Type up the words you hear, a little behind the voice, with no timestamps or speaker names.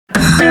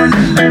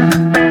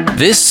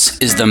This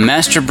is the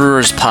Master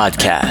Brewers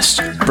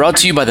Podcast, brought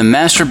to you by the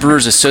Master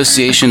Brewers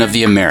Association of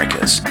the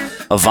Americas,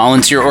 a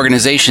volunteer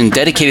organization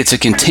dedicated to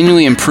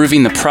continually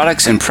improving the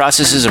products and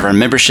processes of our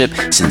membership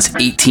since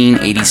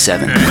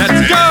 1887.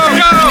 Let's go!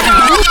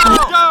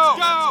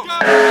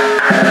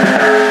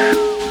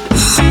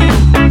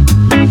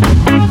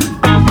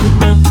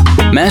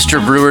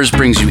 Master Brewers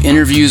brings you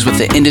interviews with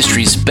the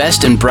industry's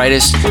best and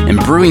brightest in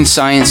brewing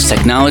science,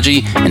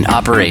 technology, and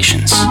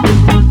operations.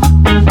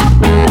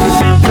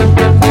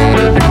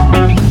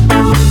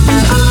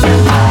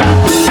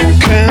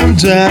 Calm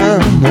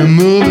down, I'm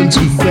moving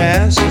too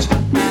fast.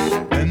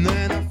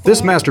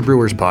 This Master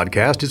Brewers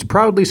podcast is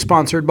proudly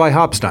sponsored by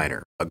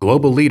Hopsteiner, a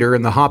global leader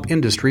in the hop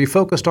industry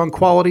focused on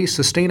quality,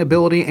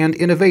 sustainability, and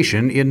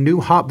innovation in new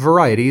hop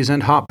varieties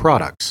and hop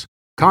products.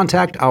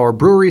 Contact our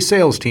brewery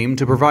sales team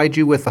to provide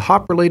you with the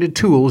hop-related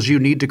tools you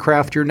need to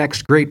craft your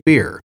next great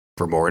beer.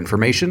 For more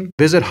information,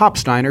 visit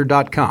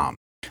hopsteiner.com.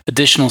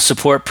 Additional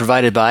support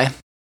provided by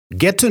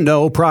Get to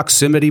know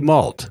Proximity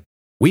Malt.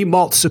 We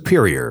malt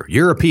superior,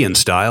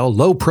 European-style,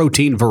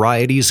 low-protein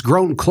varieties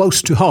grown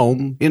close to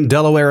home in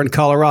Delaware and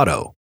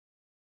Colorado.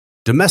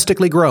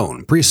 Domestically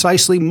grown,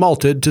 precisely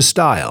malted to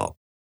style.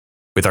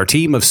 With our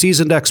team of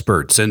seasoned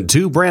experts and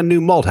 2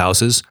 brand-new malt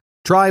houses,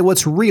 try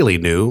what's really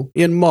new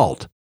in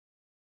malt.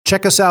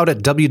 Check us out at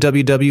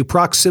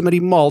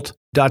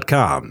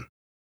www.proximitymalt.com.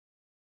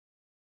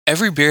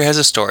 Every beer has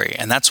a story,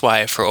 and that's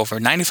why, for over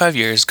 95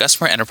 years,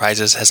 Gusmer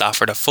Enterprises has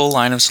offered a full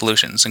line of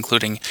solutions,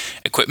 including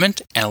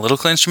equipment,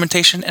 analytical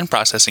instrumentation, and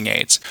processing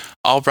aids,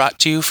 all brought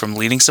to you from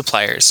leading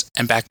suppliers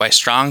and backed by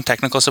strong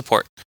technical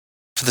support.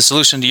 For the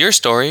solution to your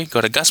story, go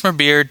to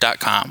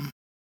gusmerbeer.com.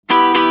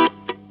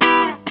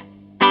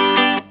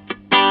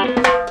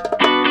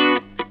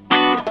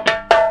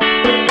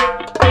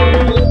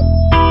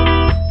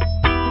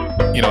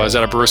 I was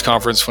at a brewers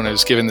conference when I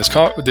was giving this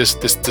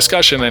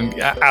discussion and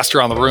asked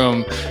around the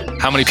room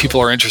how many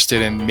people are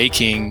interested in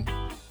making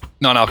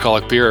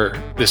non-alcoholic beer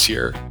this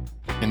year,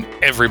 and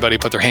everybody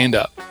put their hand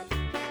up.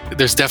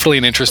 There's definitely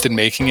an interest in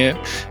making it,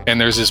 and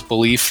there's this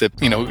belief that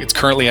it's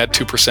currently at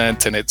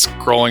 2% and it's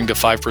growing to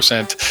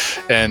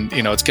 5%, and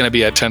it's going to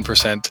be at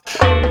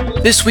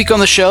 10%. This week on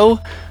the show,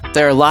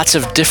 there are lots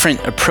of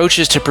different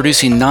approaches to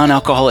producing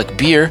non-alcoholic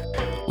beer.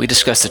 We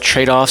discuss the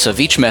trade-offs of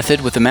each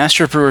method with a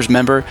Master Brewers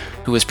member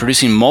who is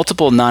producing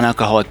multiple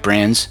non-alcoholic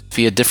brands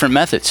via different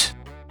methods.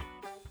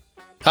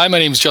 Hi, my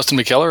name is Justin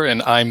McKellar,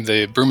 and I'm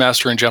the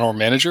brewmaster and general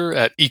manager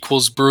at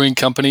Equals Brewing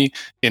Company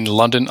in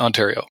London,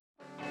 Ontario.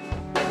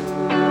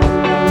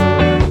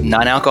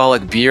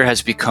 Non-alcoholic beer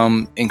has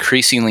become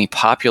increasingly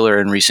popular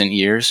in recent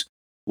years.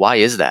 Why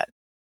is that?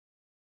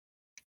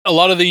 A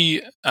lot of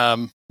the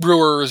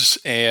brewers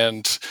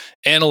and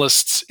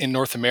analysts in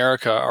North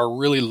America are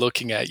really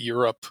looking at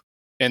Europe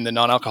and the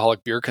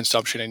non-alcoholic beer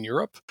consumption in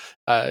Europe,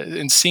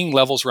 and seeing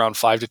levels around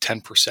 5 to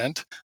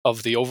 10%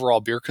 of the overall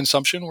beer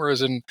consumption,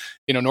 whereas in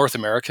North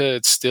America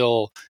it's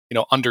still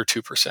under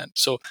 2%.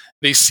 So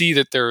they see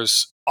that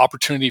there's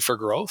opportunity for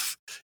growth,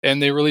 and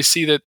they really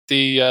see that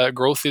the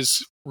growth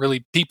is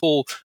really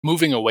people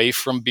moving away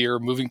from beer,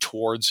 moving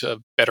towards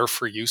a better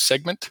for you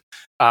segment,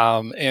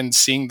 and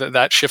seeing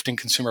that shift in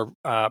consumer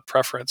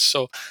preference.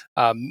 So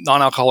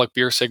non-alcoholic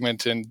beer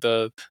segment and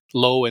the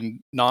low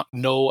and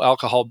no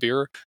alcohol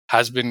beer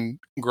has been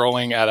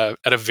growing at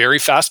a very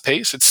fast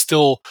pace. It's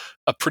still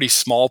a pretty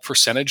small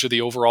percentage of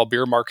the overall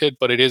beer market,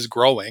 but it is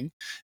growing.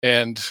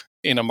 And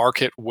in a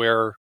market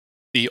where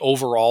the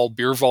overall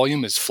beer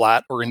volume is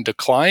flat or in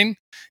decline,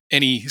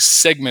 any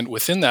segment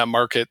within that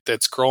market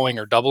that's growing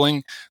or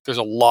doubling, there's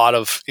a lot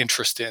of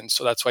interest in.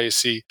 So that's why you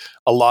see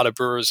a lot of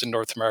brewers in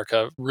North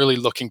America really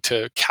looking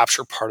to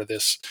capture part of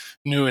this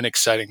new and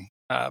exciting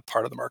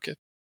part of the market.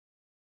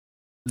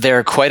 There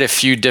are quite a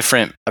few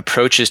different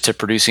approaches to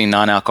producing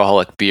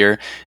non-alcoholic beer,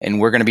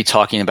 and we're going to be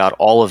talking about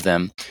all of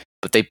them,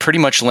 but they pretty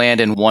much land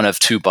in one of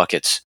 2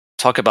 buckets.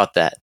 Talk about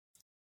that.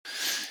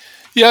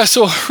 Yeah,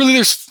 so really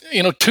there's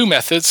 2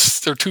 methods.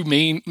 There are 2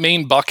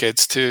 main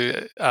buckets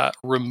to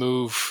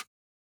remove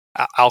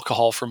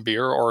alcohol from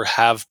beer or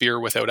have beer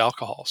without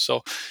alcohol.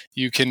 So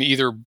you can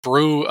either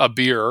brew a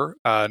beer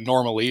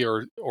normally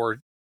or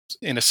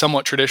in a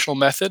somewhat traditional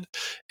method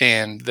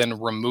and then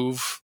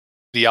remove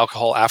the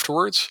alcohol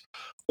afterwards,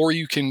 or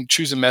you can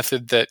choose a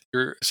method that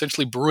you're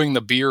essentially brewing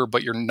the beer,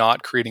 but you're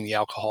not creating the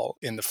alcohol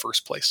in the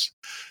first place.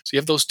 So you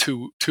have those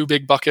two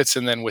big buckets,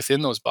 and then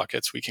within those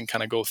buckets, we can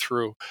kind of go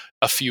through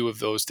a few of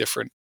those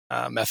different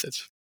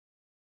methods.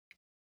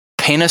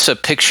 Paint us a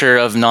picture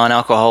of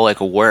non-alcoholic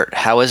wort.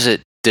 How is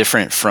it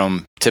different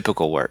from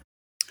typical wort?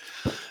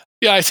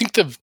 Yeah, I think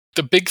the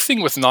big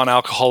thing with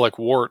non-alcoholic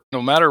wort,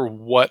 no matter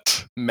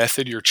what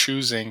method you're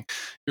choosing,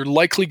 you're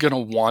likely going to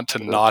want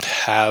to not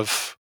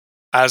have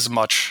as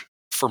much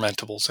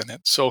fermentables in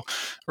it. So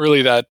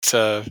really that,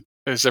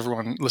 as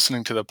everyone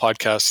listening to the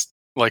podcast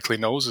likely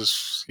knows,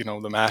 is,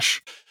 the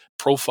mash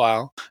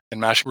profile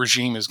and mash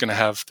regime is going to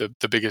have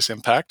the biggest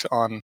impact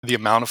on the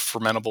amount of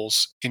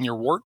fermentables in your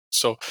wort.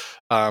 So,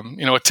 a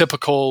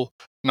typical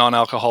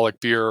non-alcoholic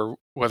beer,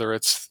 whether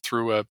it's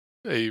through a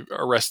a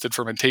arrested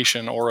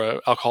fermentation or a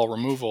alcohol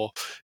removal,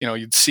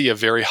 you'd see a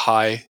very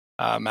high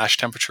mash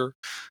temperature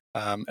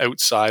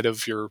outside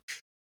of your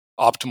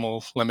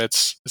optimal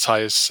limits, as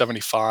high as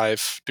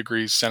 75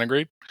 degrees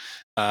centigrade,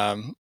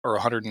 or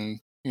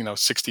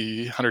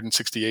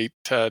 168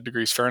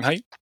 degrees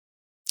Fahrenheit,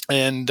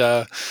 and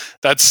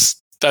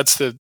that's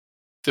the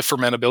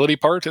fermentability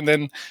part. And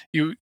then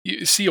you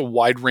see a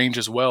wide range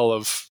as well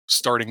of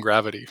starting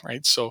gravity,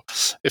 right? So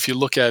if you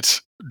look at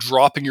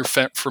dropping your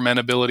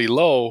fermentability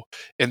low,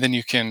 and then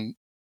you can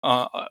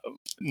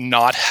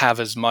not have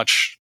as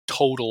much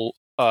total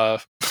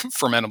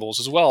fermentables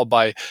as well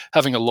by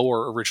having a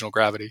lower original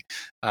gravity,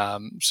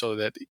 so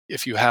that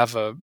if you have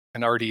an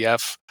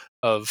RDF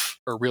of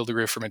a real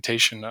degree of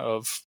fermentation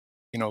of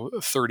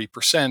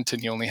 30%,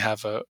 and you only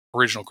have a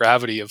original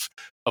gravity of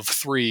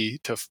 3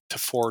 to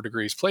 4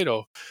 degrees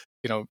Plato,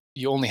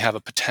 you only have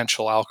a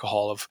potential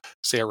alcohol of,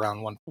 say,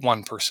 around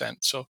 1%.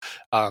 So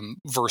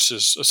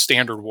versus a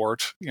standard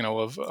wort,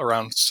 of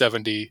around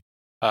 70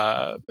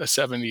 or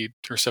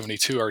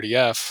 72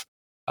 RDF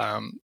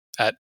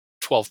at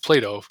 12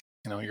 Plato,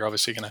 you're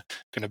obviously going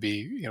to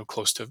be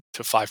close to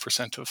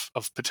 5%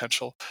 of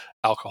potential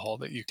alcohol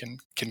that you can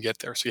get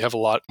there. So you have a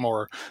lot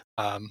more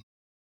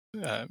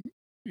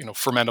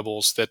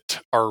fermentables that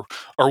are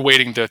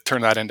waiting to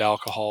turn that into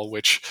alcohol,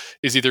 which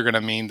is either going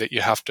to mean that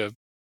you're going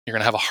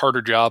to have a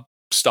harder job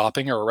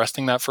stopping or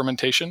arresting that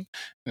fermentation,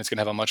 and it's going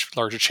to have a much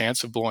larger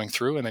chance of blowing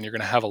through, and then you're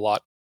going to have a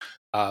lot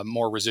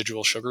more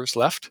residual sugars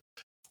left.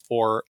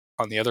 Or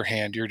on the other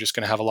hand, you're just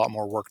going to have a lot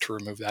more work to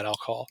remove that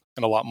alcohol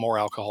and a lot more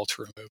alcohol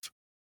to remove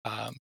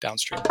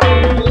downstream.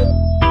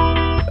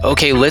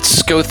 Okay,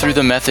 let's go through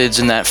the methods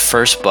in that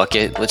first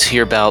bucket. Let's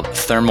hear about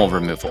thermal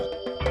removal.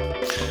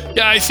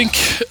 Yeah, I think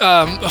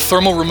a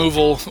thermal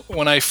removal,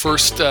 when I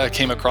first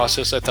came across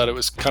this, I thought it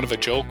was kind of a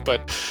joke,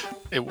 but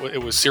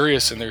it was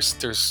serious, and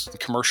there's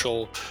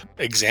commercial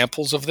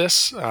examples of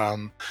this,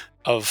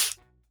 of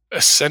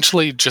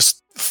essentially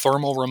just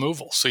thermal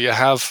removal. So you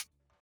have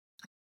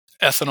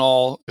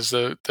ethanol is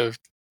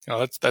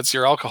that's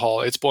your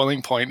alcohol. Its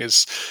boiling point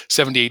is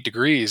 78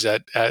 degrees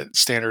at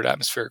standard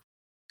atmospheric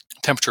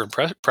temperature and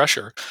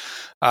pressure.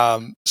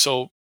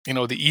 So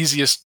the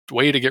easiest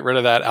way to get rid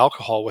of that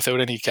alcohol without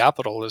any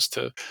capital is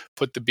to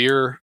put the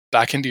beer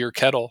back into your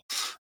kettle,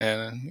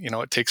 and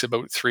it takes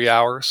about 3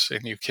 hours,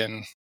 and you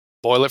can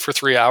boil it for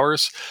 3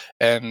 hours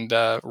and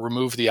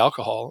remove the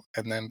alcohol,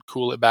 and then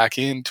cool it back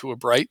into a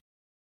bright,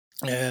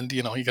 and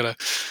you got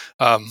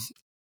a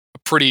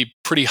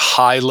pretty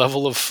high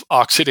level of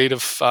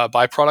oxidative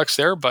byproducts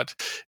there, but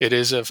it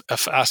is a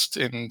fast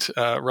and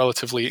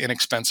relatively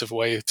inexpensive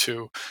way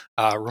to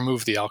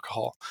remove the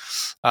alcohol.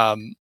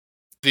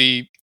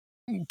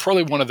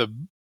 Probably one of the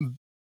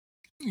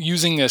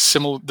using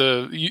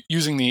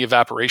the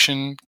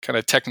evaporation kind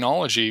of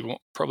technology,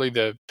 probably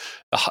the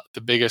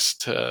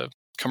biggest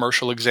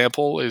commercial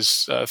example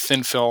is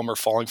thin film or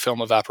falling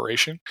film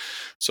evaporation.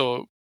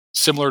 So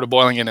similar to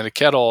boiling it in a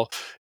kettle,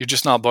 you're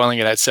just not boiling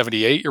it at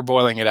 78, you're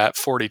boiling it at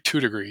 42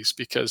 degrees,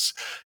 because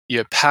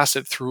you pass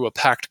it through a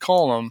packed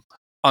column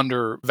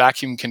under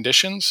vacuum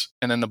conditions,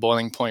 and then the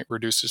boiling point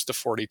reduces to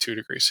 42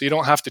 degrees. So you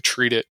don't have to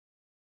treat it,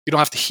 you don't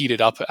have to heat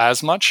it up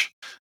as much.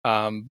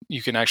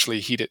 You can actually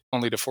heat it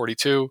only to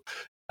 42.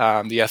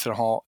 The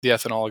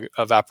ethanol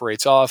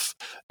evaporates off,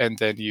 and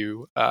then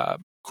you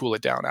cool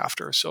it down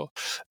after. So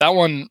that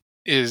one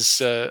is,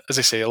 as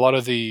I say, a lot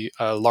of the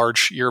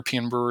large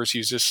European brewers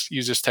use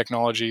this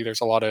technology.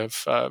 There's a lot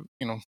of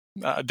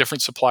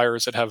different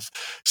suppliers that have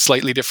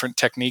slightly different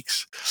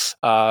techniques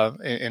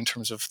in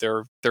terms of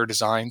their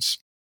designs.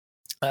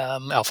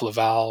 Alfa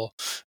Laval,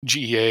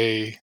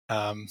 GEA,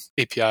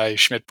 API,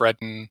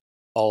 Schmidt-Bretten,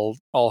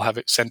 all have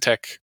it.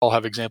 Centec all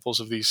have examples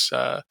of these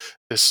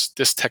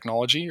this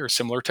technology or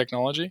similar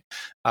technology.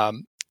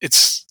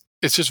 It's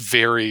just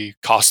very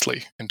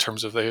costly in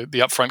terms of the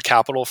upfront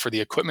capital for the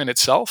equipment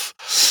itself,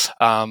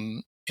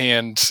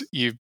 and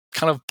you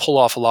kind of pull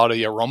off a lot of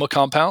the aroma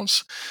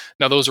compounds.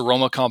 Now, those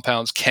aroma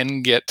compounds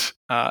can get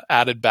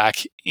added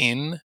back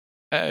in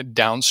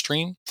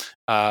downstream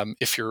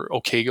if you're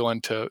okay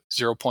going to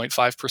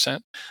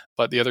 0.5%.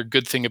 But the other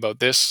good thing about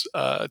this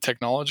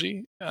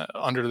technology,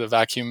 under the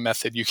vacuum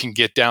method, you can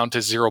get down to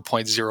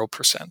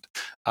 0.0%,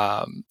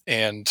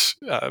 and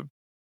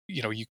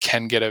you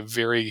can get a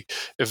very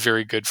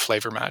good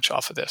flavor match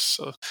off of this.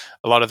 So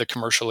a lot of the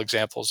commercial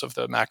examples of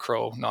the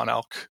macro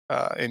non-alc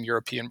in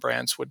European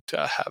brands would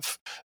have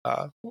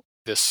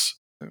this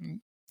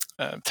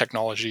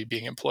technology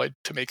being employed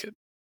to make it.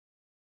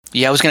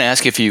 Yeah, I was going to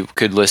ask if you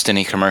could list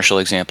any commercial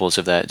examples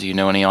of that. Do you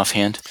know any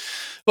offhand?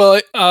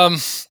 Well,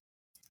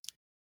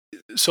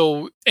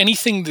 so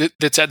anything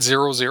that's at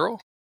 0.0,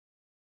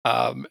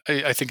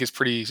 I think it's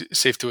pretty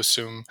safe to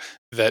assume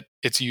that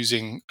it's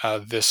using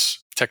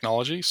this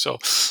technology. So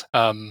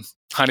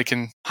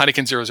Heineken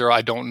 0.0,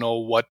 I don't know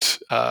what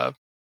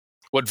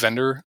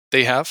vendor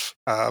they have,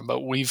 but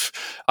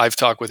I've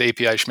talked with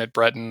API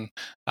Schmidt-Bretten,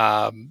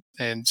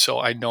 and so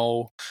I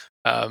know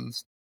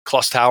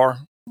Kloss Tower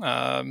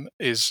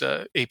is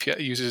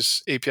API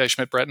uses API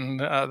Schmidt-Breton,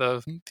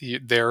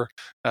 their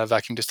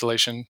vacuum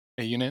distillation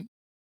unit.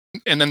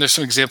 And then there's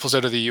some examples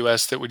out of the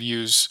U.S. that would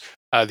use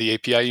the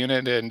API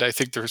unit, and I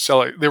think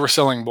they were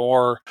selling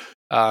more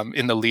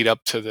in the lead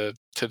up to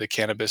the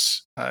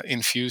cannabis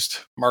infused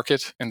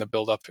market and the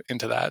build up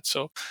into that.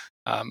 So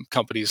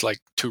companies like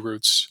Two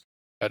Roots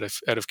out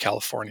of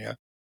California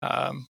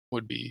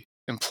would be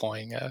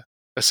employing a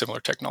similar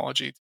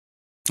technology.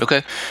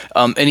 Okay.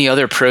 Any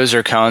other pros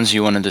or cons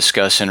you want to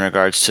discuss in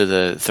regards to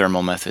the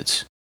thermal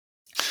methods?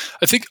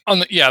 I think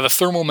the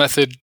thermal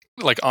method,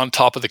 like on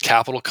top of the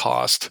capital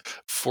cost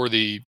for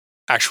the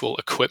actual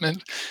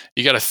equipment,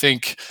 you got to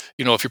think,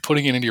 if you're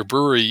putting it into your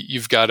brewery,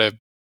 you've got to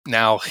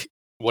now,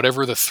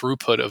 whatever the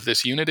throughput of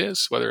this unit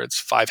is, whether it's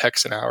 5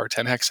 hex an hour,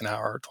 10 hex an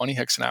hour, 20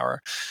 hex an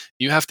hour,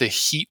 you have to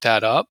heat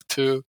that up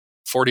to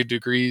 40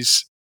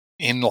 degrees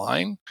in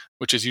line,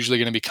 which is usually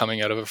going to be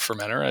coming out of a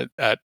fermenter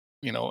at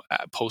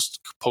post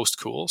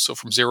cool. So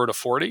from 0 to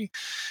 40.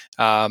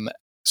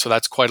 So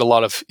that's quite a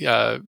lot of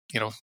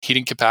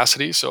heating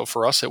capacity. So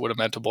for us, it would have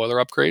meant a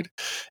boiler upgrade.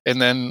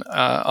 And then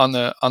on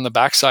the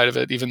backside of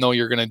it, even though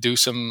you're going to do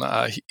some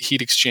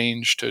heat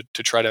exchange to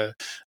try to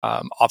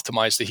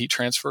optimize the heat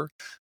transfer,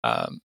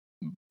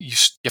 you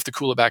have to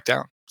cool it back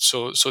down.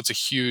 So it's a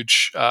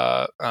huge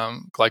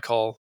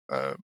glycol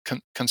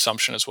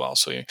consumption as well.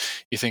 So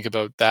you think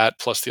about that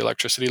plus the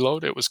electricity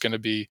load, it was going to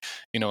be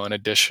an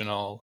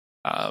additional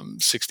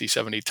 60,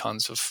 70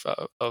 tons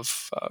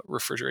of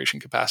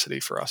refrigeration capacity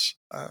for us.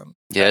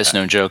 It's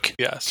no joke.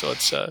 Yeah, so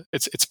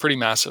it's pretty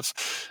massive,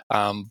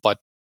 but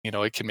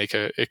it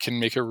can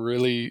make a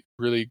really,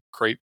 really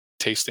great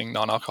tasting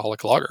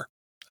non-alcoholic lager.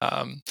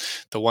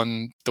 The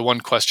one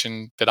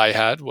question that I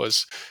had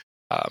was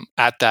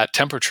at that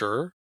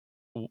temperature,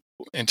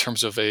 in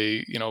terms of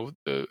a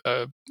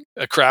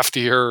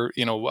craftier,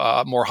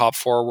 more hop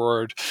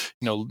forward,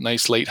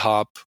 nice late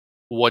hop,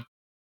 what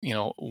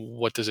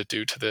does it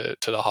do to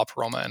the hop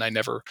aroma? And I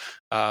never,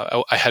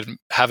 I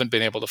haven't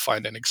been able to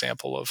find an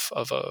example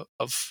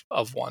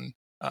of one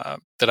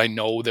that I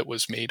know that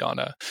was made on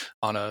a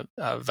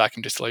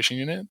vacuum distillation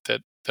unit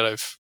that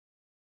I've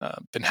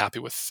been happy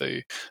with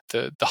the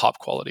hop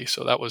quality.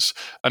 So that was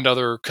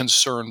another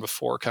concern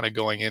before kind of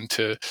going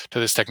into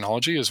this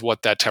technology, is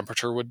what that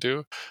temperature would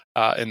do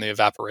in the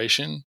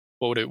evaporation,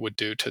 what it would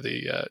do to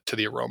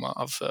the aroma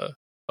of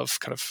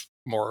kind of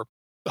more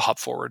hop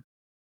forward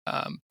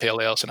pale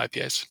ales and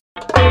IPAs.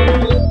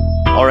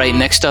 All right,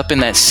 next up in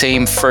that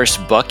same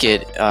first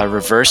bucket,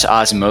 reverse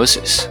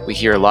osmosis. We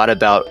hear a lot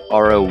about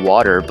RO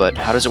water, but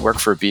how does it work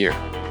for beer?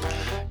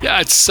 Yeah,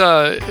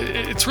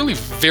 it's really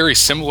very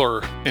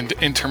similar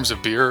in terms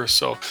of beer.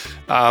 So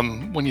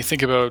when you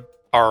think about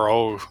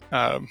RO,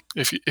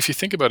 if you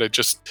think about it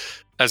just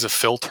as a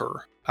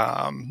filter,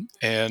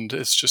 and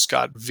it's just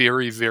got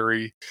very,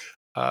 very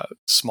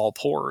small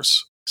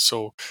pores.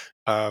 So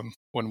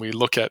when we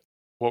look at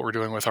what we're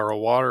doing with RO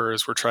water,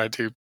 is we're trying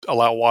to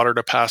allow water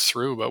to pass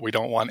through, but we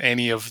don't want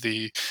any of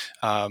the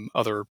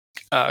other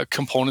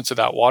components of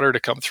that water to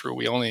come through.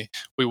 We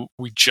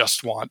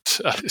just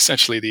want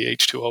essentially the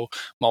H2O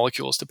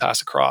molecules to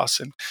pass across.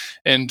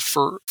 And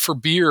for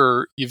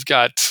beer, you've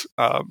got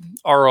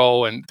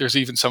RO, and there's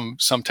even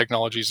some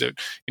technologies that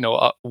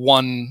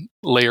one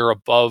layer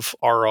above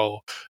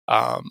RO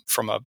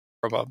from a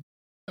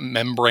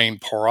membrane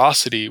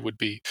porosity would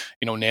be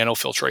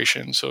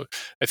nanofiltration. So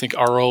I think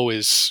RO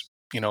is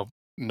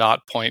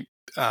not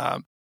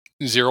 0.01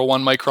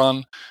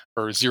 micron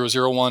or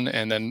 0.001,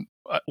 and then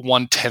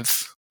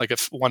 1/10, like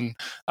if one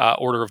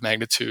order of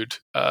magnitude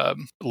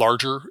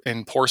larger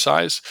in pore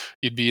size,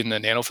 you'd be in the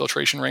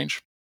nanofiltration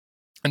range.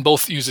 And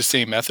both use the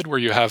same method, where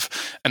you have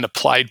an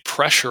applied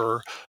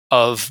pressure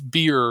of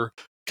beer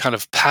kind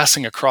of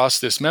passing across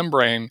this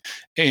membrane,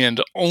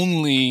 and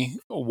only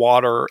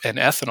water and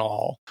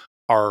ethanol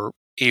are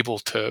able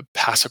to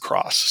pass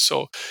across.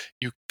 So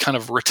you kind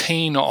of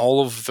retain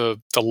all of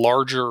the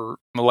larger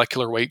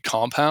molecular weight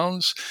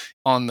compounds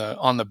on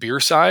the beer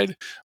side,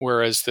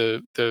 whereas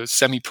the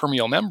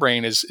semi-permeable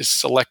membrane is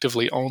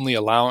selectively only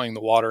allowing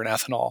the water and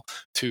ethanol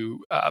to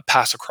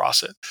pass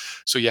across it.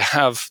 So you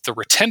have the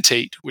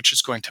retentate, which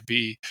is going to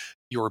be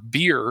your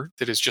beer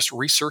that is just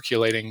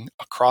recirculating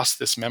across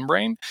this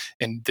membrane,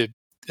 and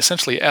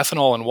essentially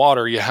ethanol and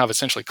water, you have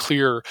essentially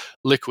clear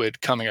liquid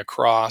coming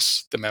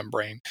across the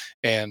membrane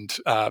and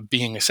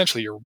being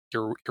essentially your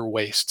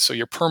waste. So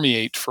your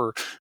permeate through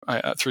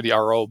the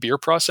RO beer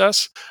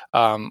process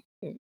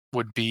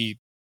would be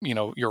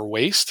your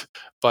waste,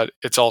 but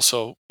it's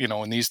also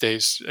in these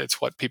days it's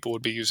what people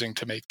would be using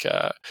to make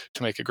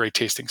a great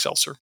tasting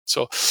seltzer.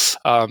 So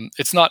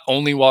it's not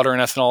only water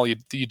and ethanol.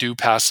 You do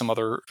pass some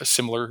other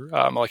similar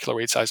molecular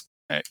weight size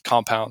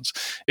compounds.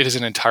 It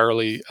isn't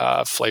entirely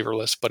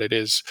flavorless, but it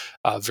is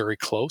very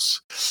close.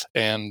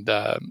 And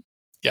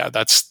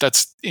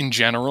that's in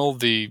general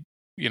the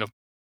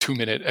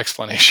 2-minute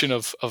explanation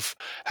of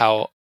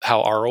how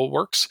how RO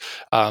works,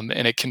 and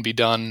it can be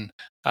done.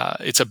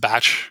 It's a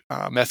batch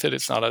method.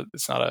 It's not a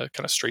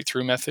kind of straight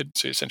through method.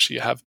 So essentially,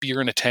 you have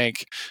beer in a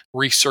tank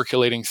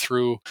recirculating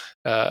through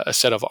a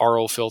set of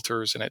RO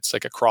filters, and it's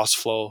like a cross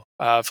flow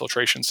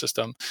filtration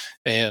system.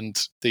 And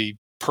the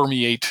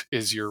permeate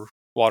is your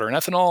water and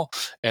ethanol,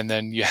 and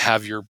then you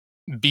have your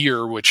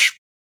beer, which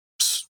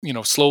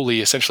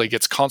slowly essentially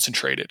gets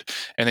concentrated,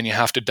 and then you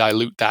have to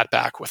dilute that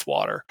back with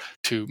water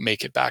to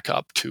make it back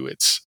up to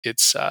its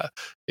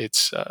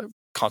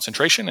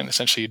concentration. And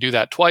essentially you do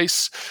that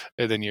twice,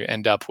 and then you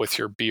end up with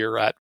your beer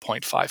at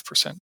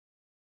 0.5%.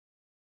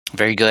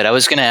 Very good. I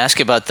was going to ask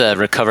about the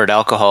recovered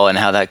alcohol and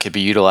how that could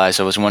be utilized.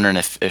 I was wondering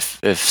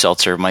if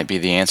seltzer might be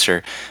the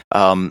answer.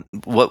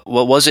 What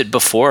was it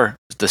before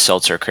the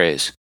seltzer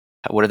craze?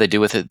 What did they do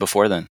with it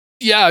before then?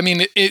 Yeah, I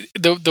mean,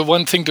 the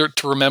one thing to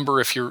remember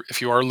if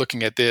you are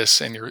looking at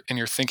this and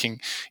you're thinking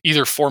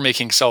either for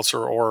making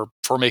seltzer or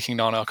for making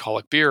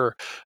non-alcoholic beer,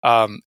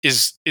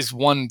 is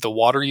one, the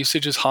water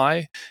usage is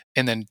high,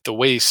 and then the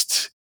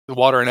waste, the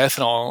water and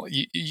ethanol,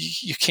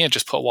 you can't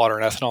just put water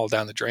and ethanol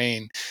down the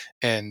drain,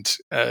 and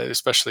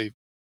especially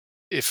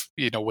if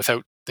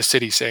without the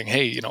city saying,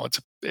 hey,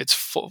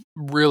 it's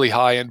really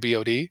high in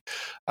BOD,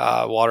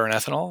 water and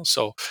ethanol,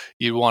 so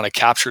you want to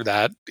capture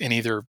that in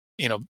either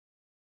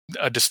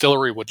a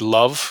distillery would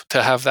love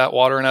to have that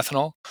water and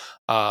ethanol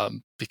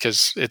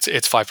because it's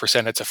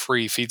 5%. It's a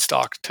free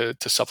feedstock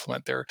to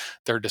supplement their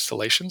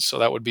distillations. So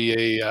that would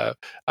be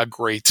a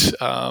great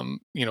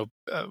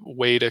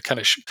way to kind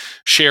of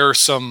share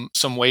some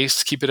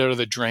waste, keep it out of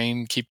the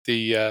drain, keep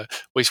the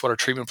wastewater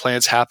treatment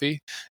plants happy,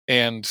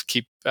 and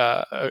keep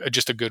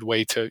just a good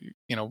way to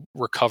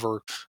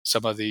recover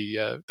some of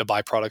the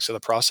byproducts of the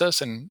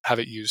process and have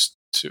it used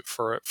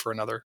for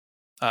another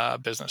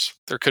business.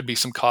 There could be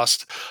some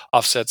cost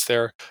offsets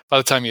there. By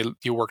the time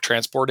you work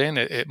transport in,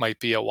 it might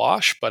be a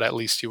wash, but at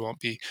least you won't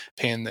be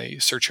paying the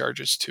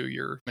surcharges to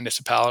your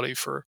municipality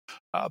for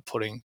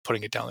putting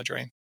it down the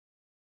drain.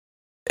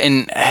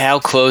 And how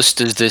close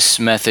does this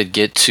method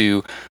get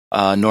to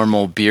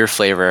normal beer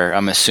flavor?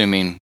 I'm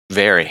assuming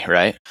vary,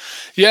 right?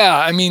 Yeah,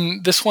 I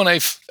mean, this one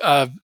I've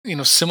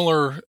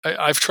similar.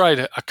 I've tried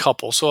a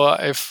couple. So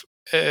I've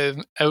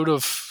out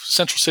of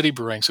Central City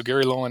Brewing, so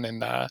Gary Lowen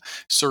in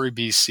Surrey,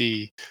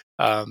 BC,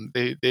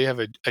 they have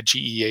a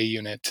GEA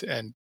unit,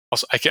 and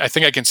also I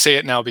think I can say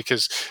it now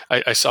because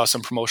I saw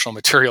some promotional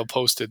material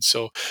posted.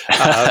 So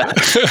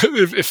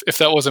if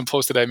that wasn't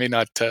posted, I may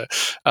not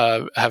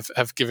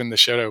have given the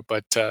shout out.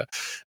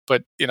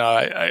 But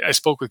I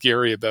spoke with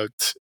Gary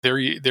about their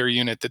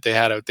unit that they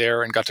had out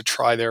there and got to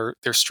try their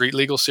street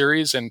legal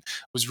series, and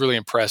was really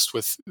impressed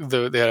with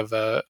they have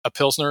a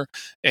Pilsner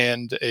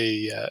and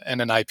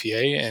an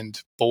IPA, and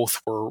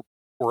both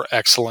were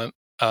excellent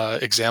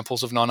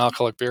examples of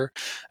non-alcoholic beer,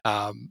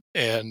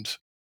 and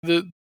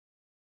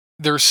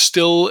there's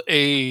still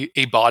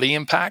a body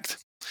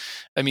impact.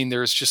 I mean,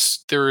 there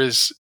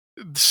is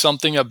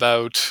something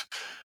about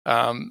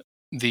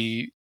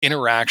the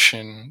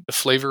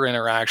flavor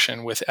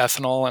interaction with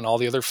ethanol and all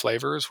the other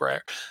flavors,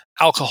 where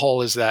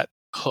alcohol is that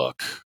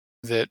hook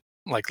that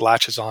like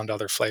latches on to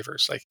other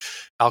flavors. Like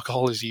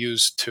alcohol is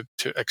used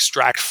to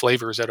extract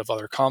flavors out of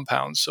other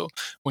compounds. So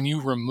when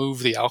you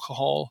remove the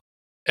alcohol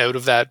out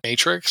of that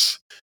matrix,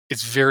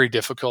 it's very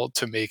difficult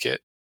to make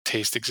it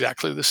taste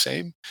exactly the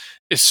same,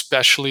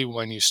 especially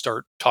when you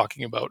start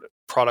talking about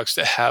products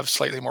that have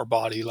slightly more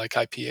body, like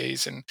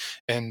IPAs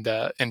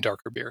and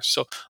darker beers.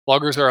 So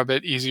lagers are a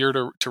bit easier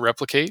to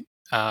replicate.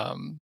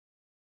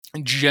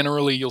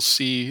 Generally, you'll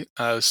see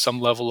some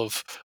level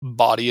of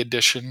body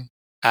addition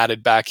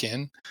added back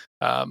in.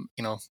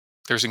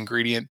 There's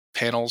ingredient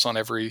panels on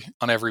every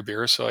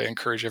beer, so I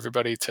encourage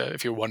everybody to,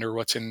 if you wonder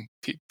what's in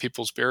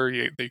people's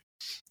beer, they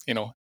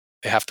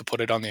have to put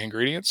it on the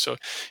ingredients. So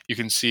you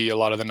can see a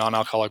lot of the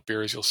non-alcoholic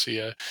beers. You'll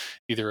see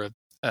either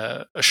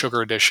a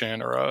sugar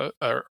addition or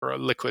a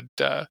liquid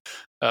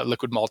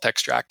malt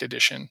extract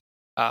addition,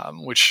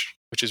 which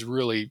is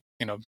really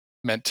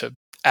meant to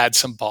add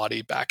some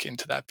body back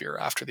into that beer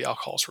after the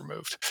alcohol is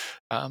removed,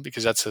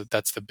 because that's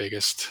the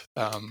biggest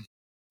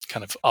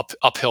kind of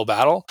uphill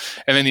battle.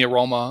 And then the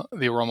aroma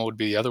would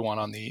be the other one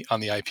on the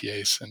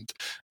IPAs. And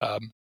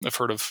I've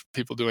heard of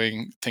people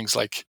doing things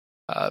like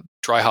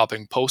dry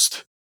hopping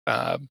post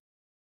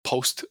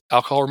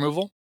alcohol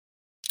removal,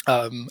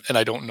 and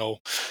I don't know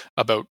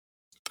about.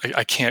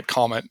 I can't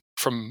comment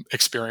from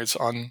experience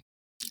on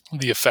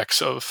the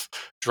effects of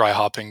dry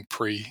hopping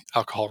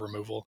pre-alcohol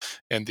removal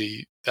and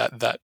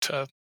that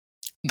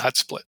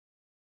split.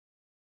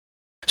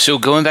 So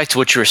going back to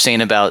what you were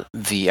saying about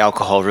the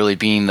alcohol really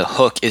being the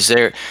hook, is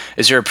there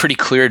a pretty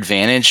clear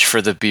advantage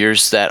for the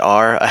beers that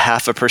are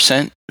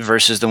 0.5%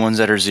 versus the ones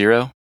that are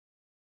 0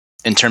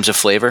 in terms of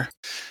flavor?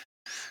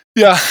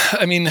 Yeah,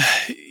 I mean,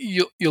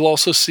 you'll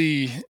also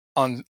see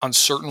on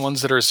certain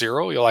ones that are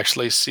 0, you'll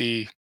actually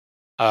see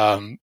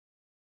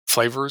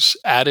flavors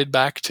added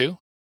back too.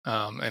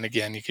 And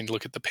again, you can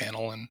look at the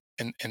panel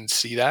and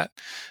see that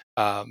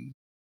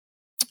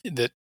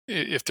that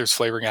if there's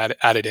flavoring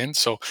added in.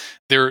 So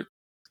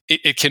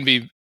it can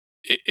be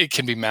it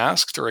can be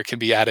masked or it can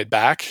be added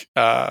back,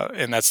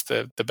 and that's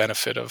the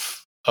benefit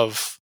of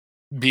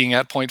being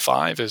at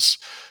 0.5 is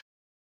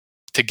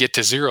to get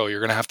to 0, you're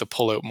going to have to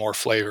pull out more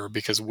flavor,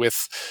 because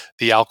with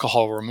the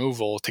alcohol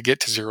removal, to get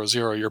to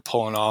 0.0, you're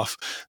pulling off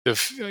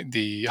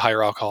the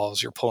higher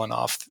alcohols, you're pulling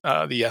off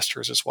the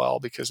esters as well,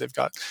 because they've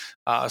got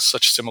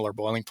such similar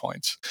boiling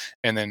points.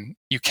 And then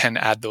you can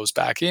add those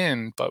back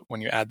in, but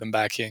when you add them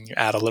back in, you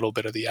add a little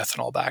bit of the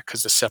ethanol back,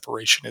 because the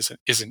separation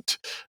isn't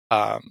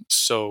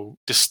so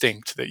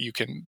distinct that you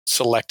can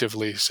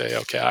selectively say,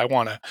 okay, I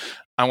want to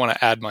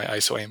add my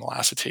isoamyl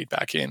acetate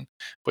back in.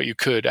 But you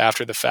could,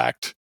 after the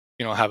fact,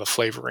 have a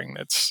flavoring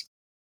that's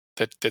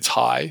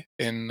high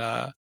in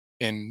a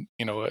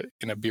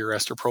beer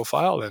ester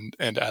profile, and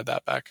add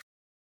that back.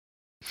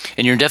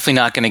 And you're definitely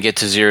not going to get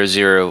to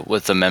 0.0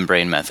 with the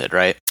membrane method,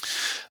 right?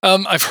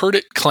 I've heard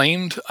it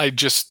claimed. I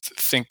just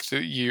think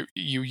that you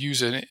would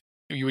use an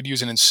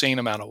insane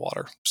amount of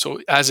water. So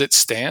as it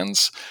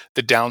stands,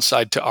 the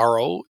downside to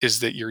RO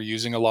is that you're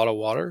using a lot of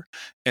water,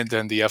 and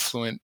then the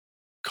effluent,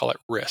 call it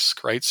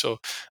risk, right? So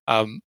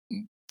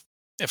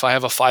if I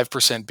have a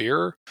 5%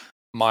 beer,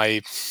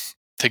 to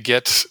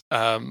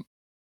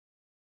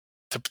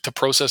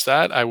process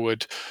that, I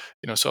would,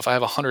 so if I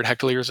have 100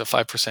 hectoliters of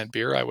 5%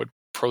 beer, I would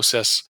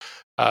process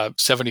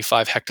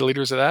 75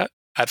 hectoliters of that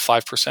at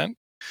 5%.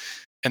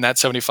 And that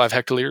 75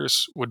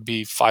 hectoliters would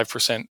be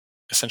 5%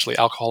 essentially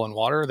alcohol and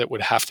water that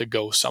would have to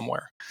go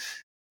somewhere.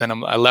 Then I'm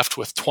left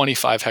with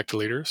 25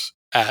 hectoliters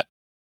at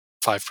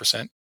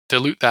 5%.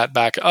 Dilute that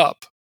back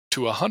up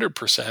to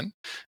 100%.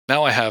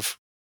 Now I have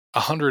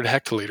 100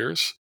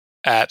 hectoliters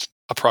at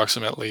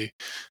approximately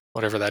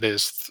whatever that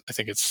is. I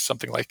think it's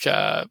something like,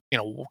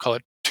 we'll call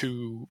it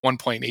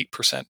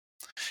 1.8%.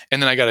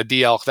 And then I got to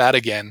de-alk that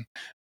again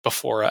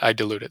before I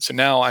dilute it. So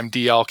now I'm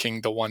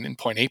de-alking the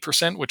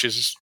 1.8%, which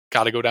is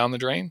got to go down the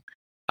drain,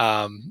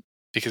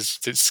 because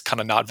it's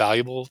kind of not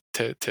valuable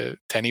to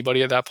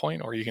anybody at that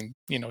point, or you can,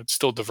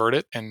 still divert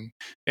it and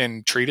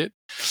treat it.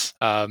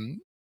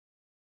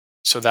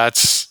 So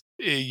that's,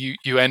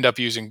 you end up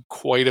using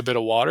quite a bit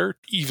of water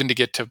even to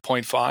get to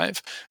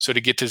 0.5. So to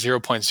get to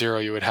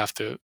 0.0, you would have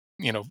to,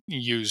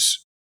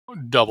 use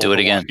double. Do it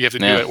again. You have to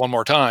do it one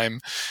more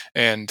time.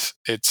 And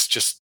it's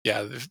just,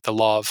 the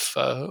law of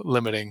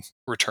limiting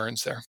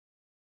returns there.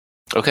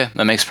 Okay,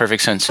 that makes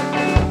perfect sense.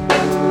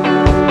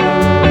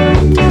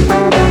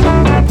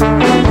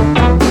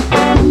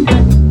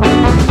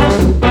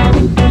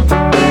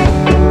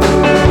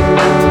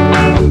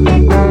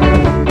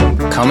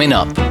 Coming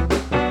up.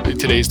 In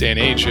today's day and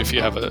age, if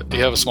you have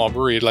a small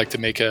brewery, you'd like to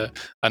make a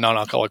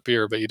non-alcoholic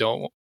beer, but you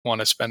don't want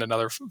to spend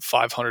another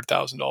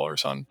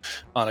 $500,000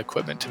 on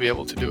equipment to be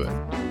able to do it.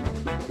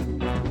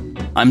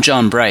 I'm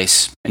John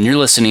Bryce, and you're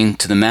listening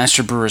to the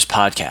Master Brewers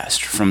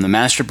Podcast from the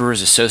Master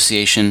Brewers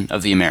Association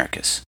of the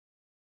Americas.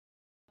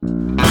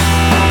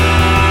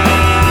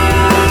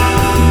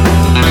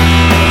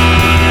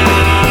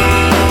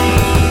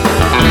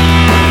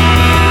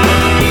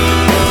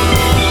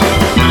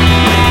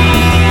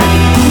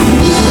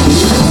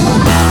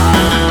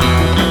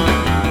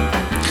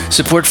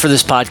 Support for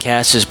this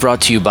podcast is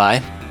brought to you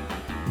by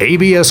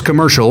ABS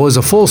Commercial is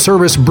a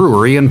full-service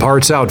brewery and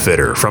parts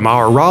outfitter. From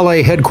our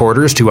Raleigh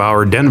headquarters to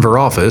our Denver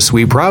office,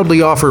 we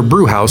proudly offer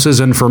brew houses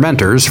and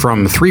fermenters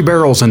from 3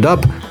 barrels and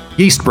up,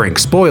 yeast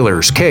brinks,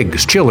 boilers,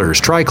 kegs, chillers,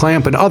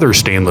 tri-clamp, and other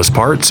stainless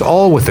parts,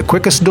 all with the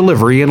quickest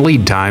delivery and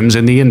lead times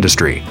in the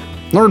industry.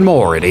 Learn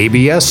more at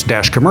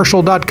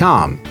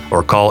abs-commercial.com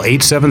or call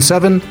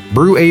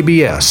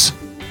 877-BREW-ABS.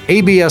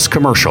 ABS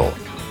Commercial.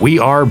 We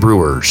are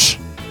brewers.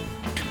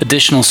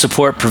 Additional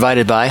support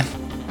provided by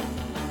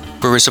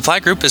Brewer Supply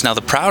Group is now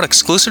the proud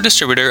exclusive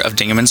distributor of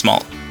Dingemans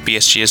Malt.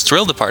 BSG is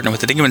thrilled to partner with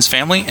the Dingemans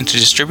family and to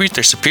distribute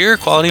their superior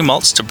quality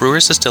malts to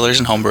brewers, distillers,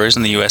 and homebrewers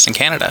in the U.S. and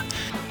Canada.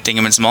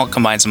 Dingemans Malt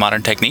combines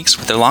modern techniques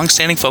with their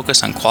long-standing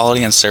focus on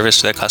quality and service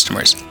to their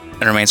customers,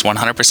 and remains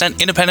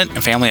 100% independent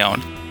and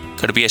family-owned.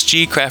 Go to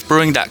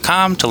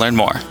bsgcraftbrewing.com to learn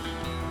more.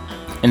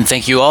 And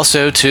thank you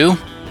also to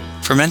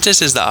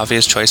Fermentis is the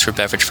obvious choice for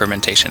beverage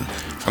fermentation.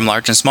 From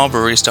large and small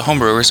breweries to home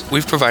brewers,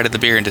 we've provided the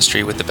beer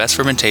industry with the best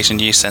fermentation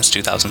yeast since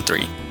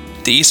 2003.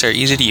 The yeasts are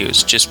easy to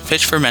use. Just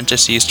pitch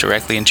Fermentis yeast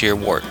directly into your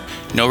wort.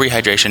 No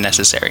rehydration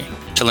necessary.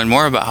 To learn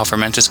more about how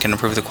Fermentis can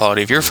improve the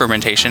quality of your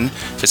fermentation,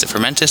 visit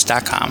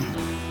fermentis.com.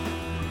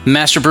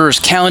 Master Brewers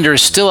calendar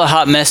is still a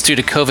hot mess due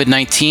to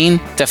COVID-19.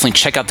 Definitely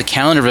check out the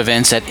calendar of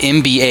events at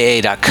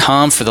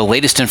mbaa.com for the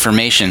latest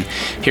information.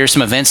 Here are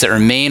some events that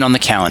remain on the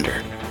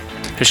calendar.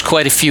 There's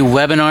quite a few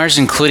webinars,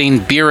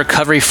 including beer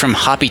recovery from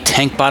hoppy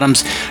tank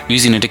bottoms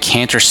using a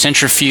decanter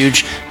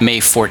centrifuge, May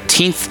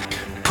 14th.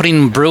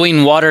 Putting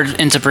brewing water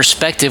into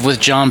perspective with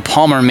John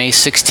Palmer, May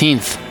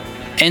 16th.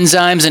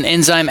 Enzymes and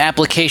enzyme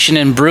application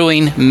in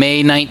brewing,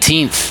 May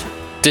 19th.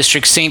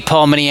 District St.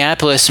 Paul,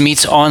 Minneapolis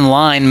meets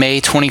online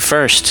May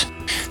 21st.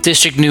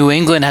 District New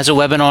England has a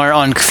webinar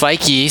on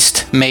Kvike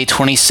yeast May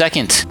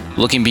 22nd.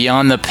 Looking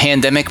beyond the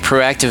pandemic,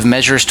 proactive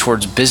measures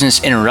towards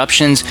business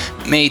interruptions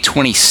May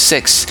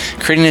 26th.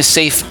 Creating a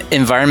safe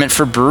environment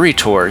for brewery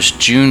tours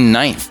June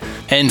 9th.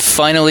 And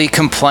finally,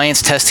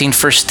 compliance testing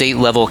for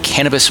state-level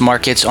cannabis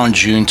markets on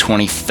June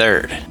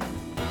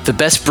 23rd. The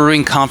Best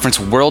Brewing Conference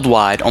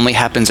worldwide only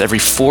happens every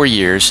 4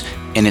 years,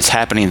 and it's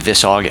happening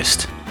this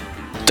August.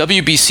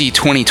 WBC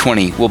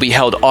 2020 will be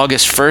held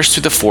August 1st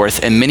through the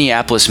 4th in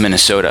Minneapolis,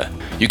 Minnesota.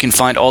 You can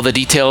find all the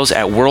details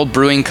at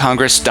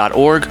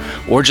worldbrewingcongress.org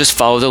or just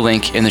follow the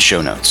link in the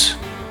show notes.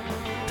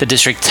 The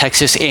District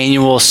Texas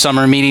Annual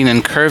Summer Meeting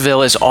in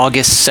Kerrville is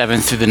August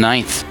 7th through the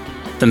 9th.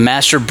 The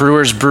Master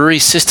Brewers Brewery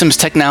Systems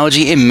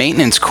Technology and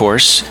Maintenance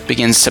course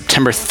begins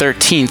September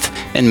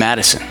 13th in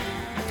Madison.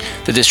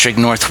 The District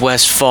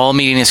Northwest Fall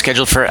Meeting is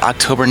scheduled for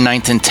October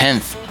 9th and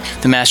 10th.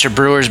 The Master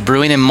Brewers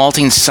Brewing and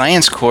Malting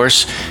Science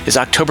course is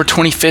October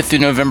 25th through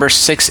November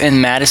 6th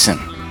in Madison.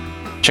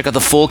 Check out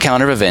the full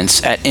calendar of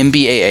events at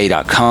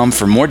mbaa.com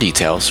for more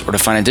details or to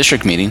find a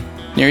district meeting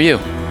near you.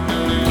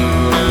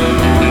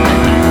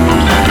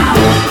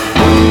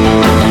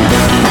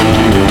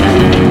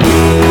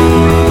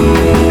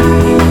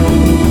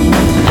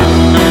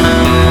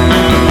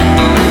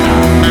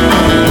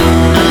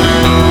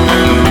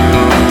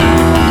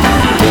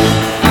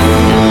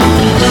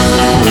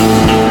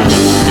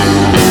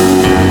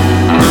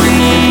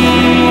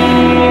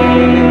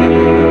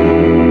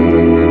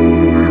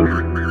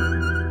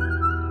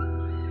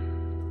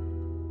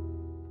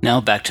 Now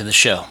back to the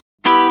show.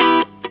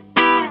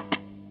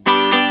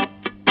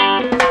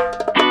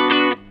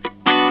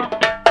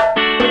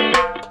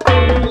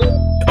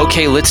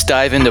 Okay, let's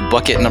dive into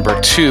bucket number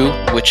 2,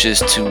 which is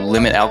to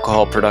limit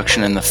alcohol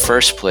production in the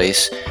first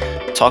place.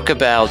 Talk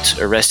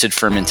about arrested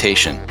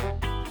fermentation.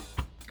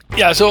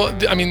 Yeah, so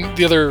I mean,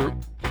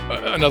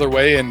 another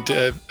way and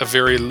a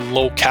very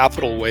low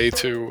capital way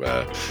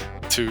to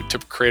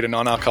create a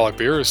non-alcoholic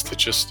beer is to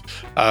just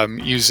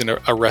use an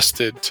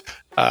arrested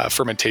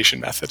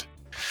fermentation method.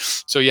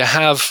 So you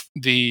have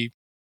the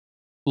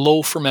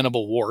low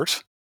fermentable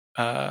wort,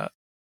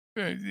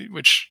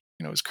 which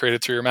is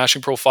created through your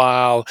mashing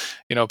profile,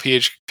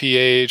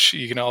 pH.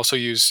 You can also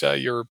use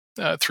your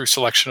through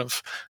selection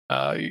of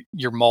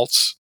your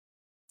malts,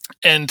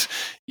 and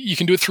you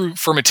can do it through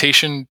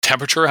fermentation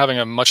temperature, having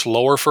a much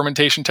lower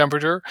fermentation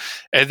temperature,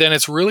 and then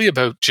it's really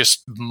about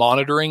just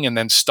monitoring and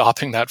then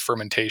stopping that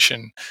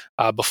fermentation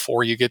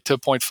before you get to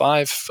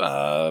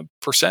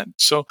 0.5%.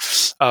 So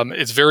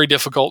it's very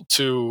difficult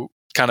to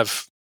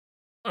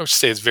I would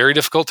say it's very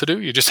difficult to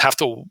do. You just have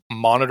to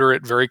monitor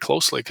it very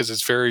closely because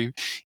it's very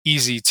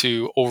easy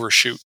to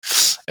overshoot.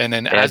 And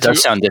then it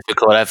does sound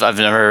difficult. I've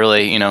never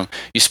really,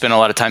 you spend a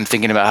lot of time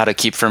thinking about how to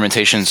keep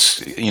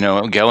fermentations,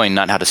 going,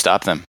 not how to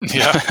stop them.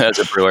 Yeah. As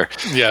a brewer.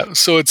 Yeah.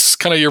 So it's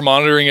kind of you're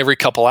monitoring every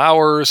couple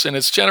hours, and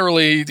it's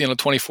generally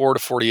 24 to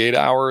 48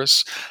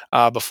 hours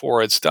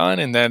before it's done.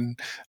 And then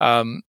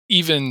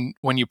even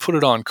when you put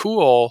it on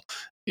cool,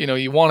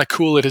 you want to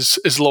cool it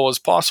as low as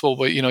possible,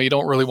 but you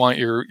don't really want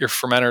your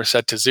fermenter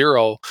set to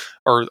 0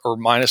 or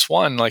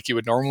 -1 like you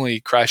would normally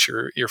crash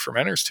your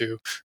fermenters to,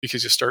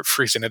 because you start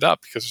freezing it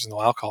up because there's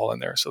no alcohol in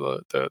there.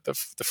 So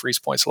the freeze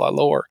point's a lot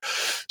lower.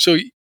 So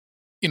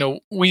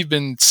we've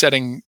been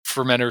setting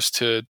fermenters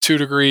to 2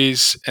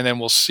 degrees, and then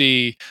we'll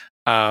see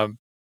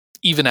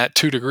even at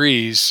 2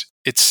 degrees,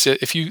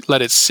 if you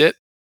let it sit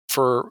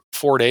for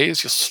 4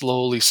 days, you'll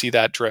slowly see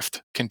that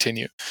drift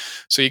continue.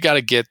 So you got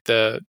to get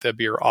the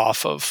beer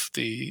off of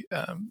the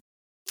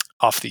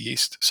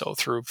yeast. So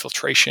through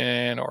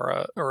filtration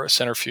or a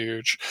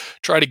centrifuge,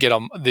 try to get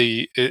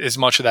as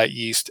much of that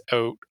yeast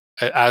out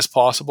as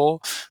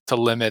possible to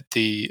limit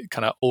the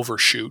kind of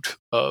overshoot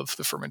of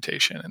the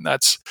fermentation. And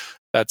that's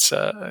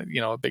a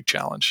big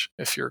challenge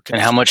if you're. And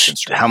how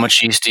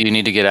much yeast do you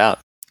need to get out?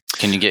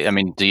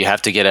 Do you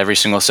have to get every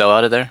single cell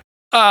out of there?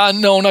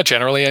 No, not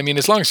generally. I mean,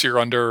 as long as you're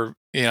under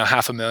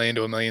 500,000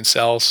 to 1 million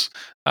cells,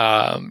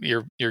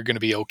 you're going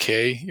to be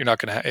okay. You're not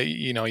going to,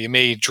 you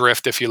may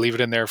drift if you leave it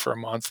in there for a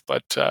month,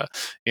 but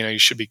you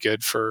should be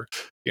good for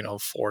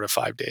 4 to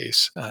 5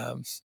 days.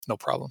 No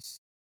problem.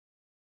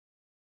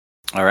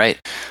 All right.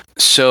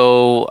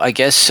 So I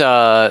guess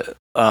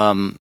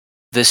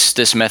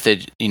this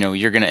method,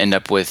 you're going to end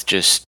up with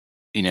just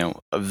a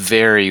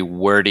very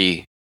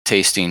wordy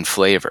tasting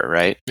flavor,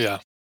 right? Yeah.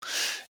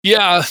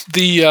 Yeah,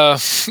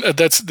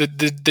 that's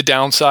the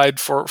downside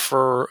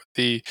for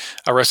the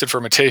arrested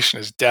fermentation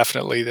is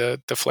definitely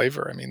the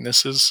flavor. I mean,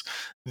 this is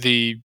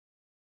the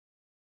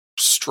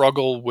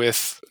struggle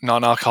with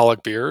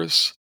non-alcoholic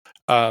beers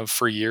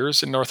for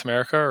years in North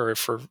America, or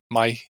for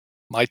my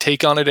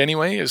take on it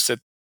anyway, is that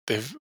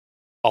they've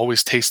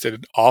always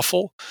tasted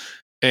awful,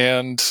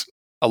 and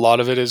a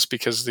lot of it is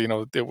because it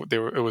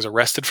was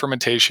arrested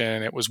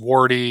fermentation. It was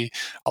warty,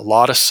 a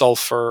lot of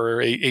sulfur,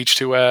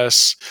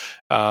 H2S,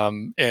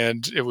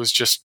 and it was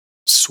just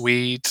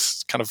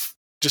sweet, kind of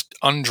just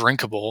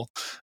undrinkable.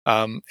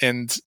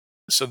 And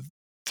so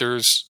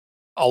there's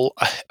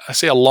I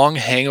say a long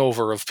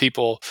hangover of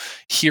people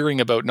hearing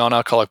about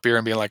non-alcoholic beer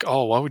and being like,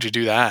 "Oh, why would you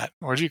do that?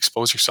 Why would you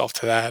expose yourself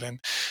to that?" And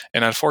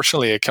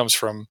unfortunately, it comes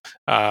from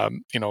a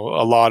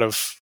lot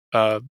of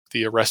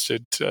the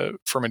arrested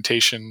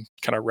fermentation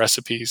kind of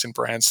recipes and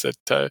brands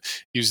that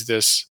use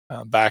this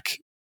back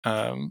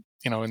in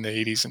the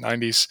 80s and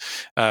 90s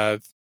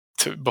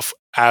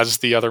as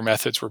the other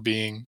methods were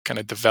being kind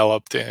of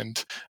developed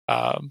and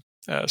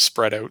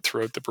spread out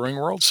throughout the brewing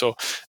world. So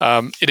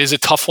it is a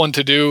tough one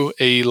to do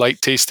a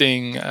light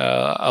tasting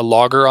a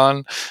lager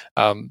on.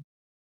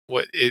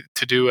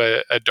 To do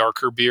a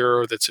darker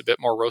beer that's a bit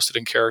more roasted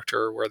in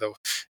character, where the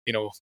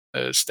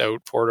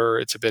stout porter,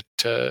 it's a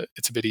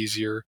bit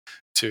easier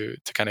to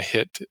kind of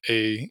hit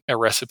a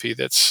recipe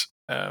that's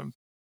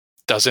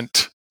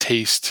doesn't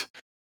taste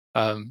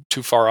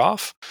too far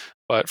off.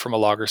 But from a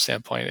lager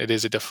standpoint, it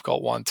is a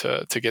difficult one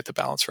to get the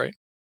balance right.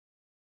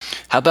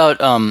 How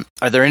about,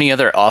 are there any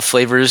other off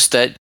flavors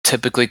that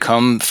typically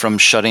come from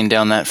shutting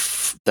down that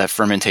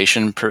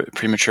fermentation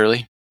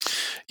prematurely?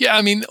 Yeah,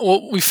 I mean,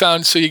 what we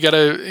found, so you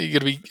gotta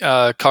be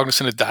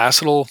cognizant of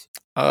diacetyl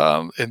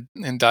and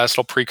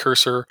diacetyl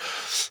precursor,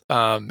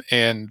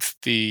 and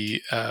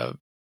the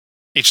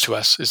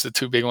H2S is the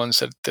two big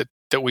ones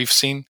that we've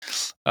seen.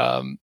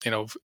 And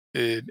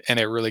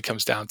it really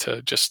comes down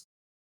to just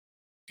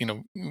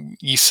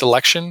yeast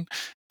selection,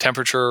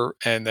 temperature,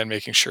 and then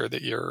making sure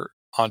that you're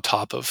on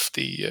top of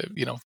the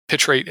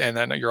pitch rate, and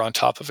then you're on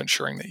top of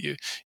ensuring that you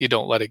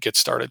don't let it get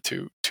started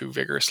too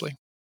vigorously.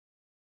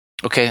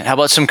 Okay, how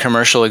about some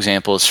commercial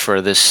examples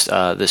for this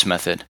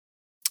method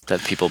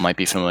that people might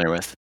be familiar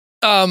with?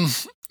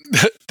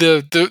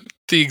 The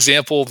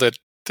example that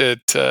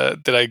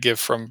I give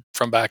from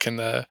back in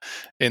the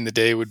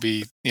day would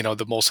be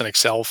the Molson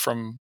Excel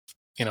from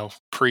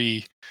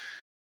pre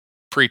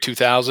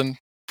 2000,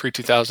 pre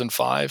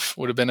 2005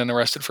 would have been an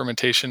arrested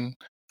fermentation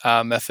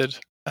method.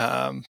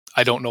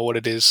 I don't know what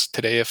it is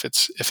today if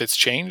it's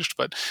changed,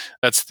 but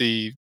that's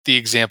the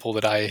example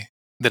that I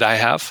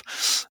have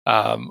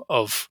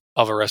of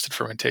arrested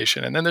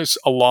fermentation. And then there's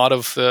a lot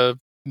of the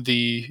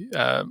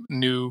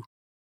new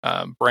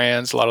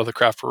brands, a lot of the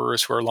craft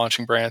brewers who are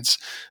launching brands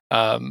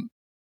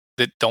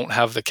that don't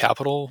have the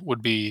capital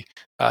would be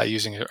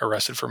using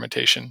arrested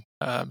fermentation.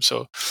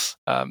 So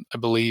I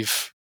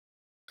believe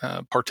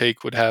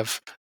Partake would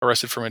have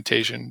arrested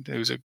fermentation. It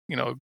was a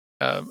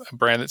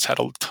brand that's had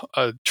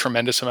a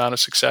tremendous amount of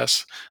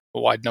success, a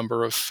wide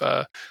number of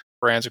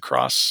brands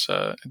across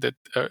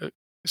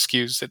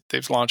SKUs that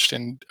they've launched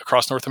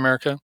across North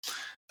America.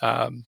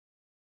 And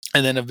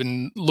then I've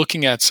been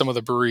looking at some of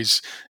the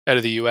breweries out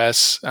of the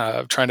U.S.,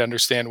 trying to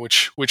understand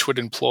which would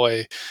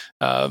employ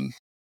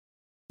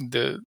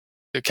the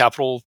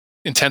capital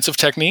intensive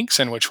techniques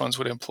and which ones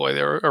would employ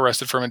their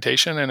arrested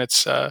fermentation. And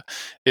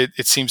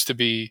it seems to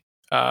be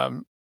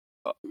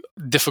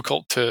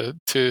difficult to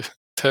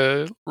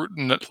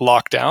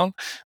lock down,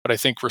 but I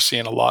think we're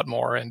seeing a lot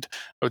more. And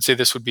I would say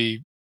this would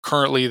be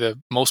currently the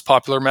most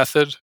popular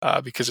method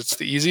because it's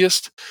the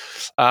easiest.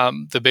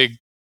 The big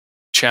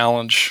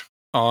challenge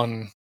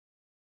on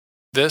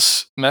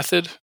this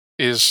method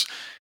is,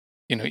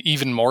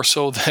 even more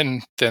so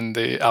than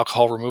the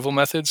alcohol removal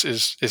methods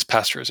is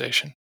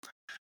pasteurization.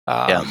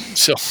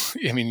 So,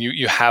 I mean,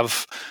 you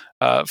have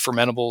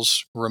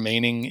fermentables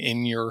remaining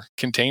in your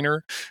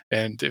container,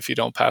 and if you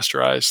don't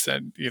pasteurize,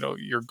 then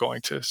you're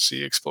going to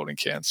see exploding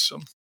cans.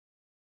 So,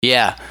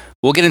 yeah,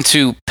 we'll get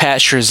into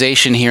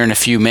pasteurization here in a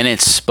few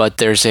minutes, but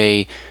there's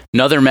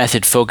another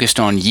method focused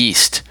on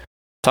yeast.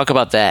 Talk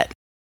about that.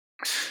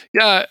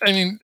 Yeah, I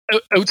mean,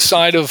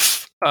 outside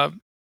of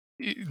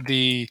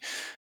the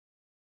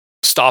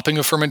stopping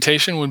of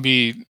fermentation would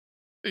be,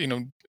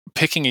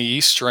 picking a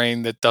yeast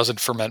strain that doesn't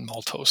ferment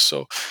maltose.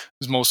 So,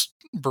 as most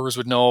brewers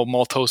would know,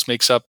 maltose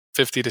makes up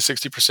 50 to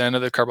 60%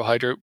 of the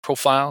carbohydrate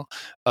profile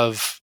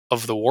of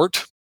the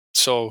wort.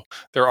 So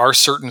there are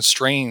certain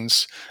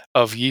strains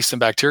of yeast and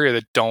bacteria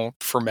that don't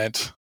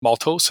ferment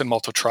maltose and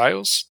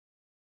maltotriose.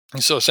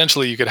 And so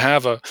essentially you could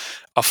have a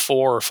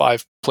 4 or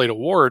 5 plate of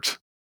wort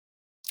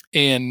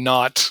and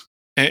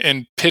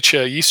pitch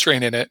a yeast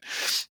strain in it,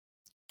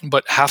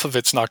 but half of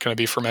it's not going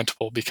to be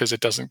fermentable because it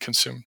doesn't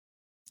consume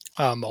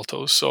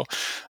maltose. So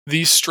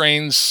these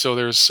strains, so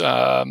there's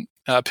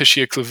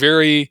Piscia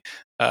cluveri,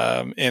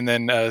 and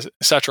then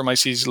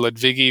Saccharomyces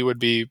ludwigi would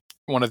be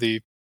one of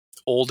the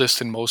oldest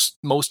and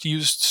most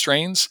used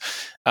strains,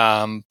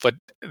 but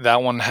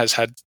that one has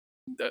had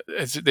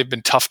they've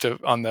been tough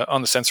on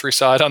the sensory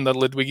side on the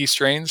Ludwigi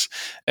strains.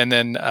 And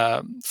then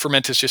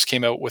Fermentis just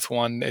came out with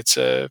one. It's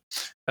a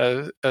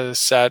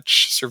Sach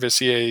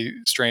Cerevisiae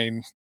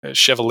strain,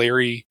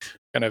 Chevalieri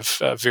kind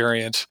of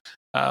variant,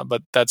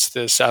 but that's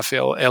the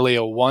Safale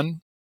LAO1,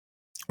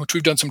 which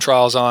we've done some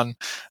trials on.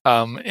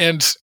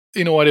 And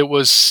you know what, it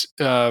was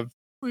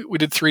we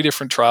did 3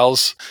 different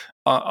trials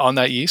on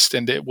that yeast,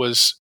 and it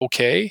was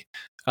okay.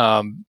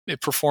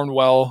 It performed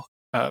well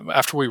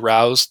after we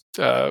roused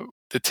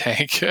the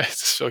tank.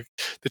 So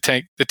the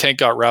tank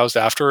got roused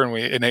after,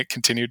 and it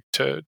continued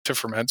to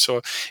ferment.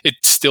 So it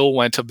still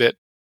went a bit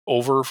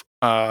over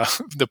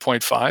the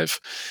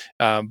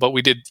 0.5, but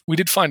we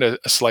did find a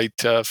slight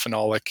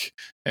phenolic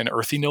and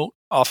earthy note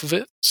off of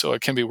it, so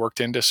it can be worked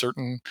into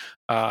certain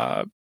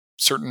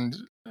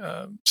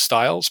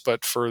styles.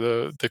 But for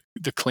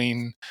the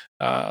clean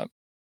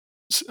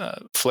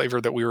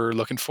flavor that we were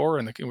looking for,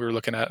 and we were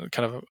looking at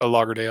kind of a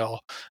Lagerdale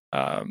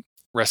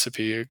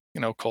recipe,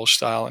 Kolsch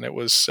style, and it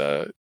was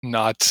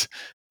not.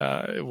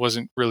 It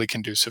wasn't really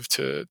conducive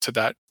to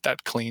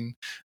that clean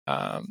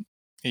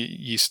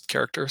yeast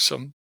character.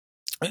 So,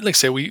 like I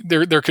say,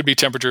 there could be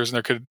temperatures and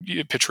there could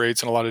be pitch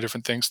rates and a lot of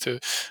different things to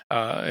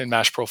in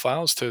mash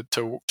profiles to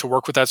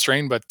work with that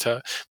strain, but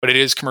it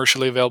is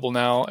commercially available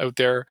now out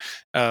there.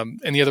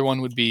 And the other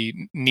one would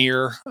be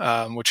Near,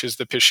 which is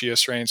the Pichia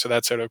strain. So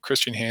that's out of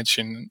Christian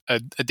Hansen, a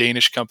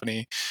Danish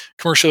company,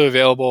 commercially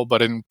available,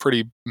 but in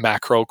pretty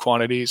macro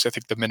quantities. I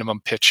think the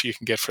minimum pitch you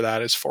can get for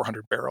that is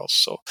 400 barrels.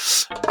 So.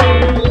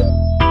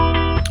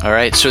 All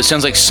right. So it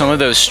sounds like some of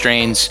those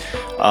strains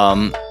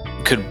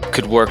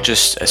could work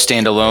just a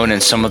standalone,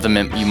 and some of them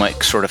you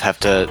might sort of have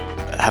to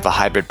have a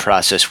hybrid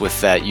process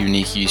with that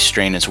unique yeast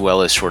strain, as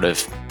well as sort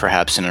of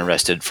perhaps an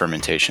arrested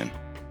fermentation.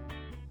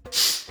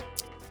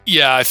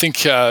 Yeah, I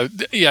think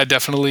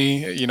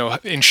definitely.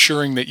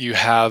 Ensuring that you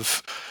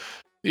have,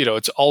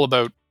 it's all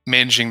about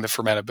managing the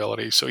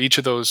fermentability. So each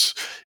of those,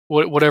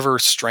 whatever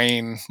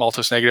strain,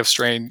 maltose negative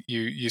strain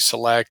you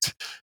select,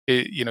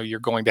 you're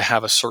going to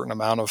have a certain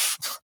amount of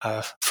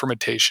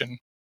fermentation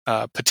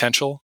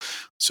potential.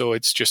 So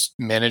it's just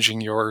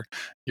managing your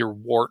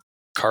wort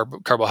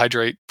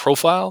carbohydrate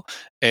profile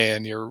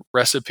and your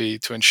recipe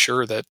to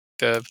ensure that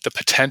the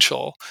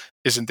potential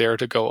isn't there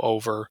to go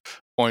over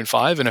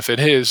 0.5, and if it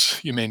is,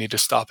 you may need to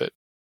stop it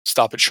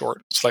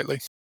short slightly.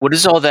 What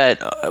does all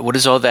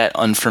that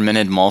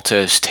unfermented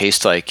maltose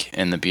taste like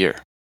in the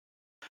beer?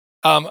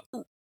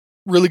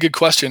 Really good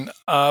question.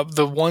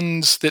 The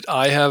ones that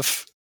I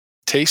have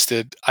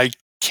tasted, I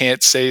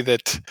can't say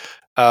that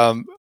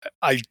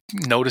I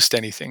noticed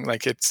anything.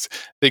 Like, it's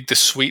like the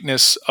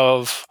sweetness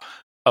of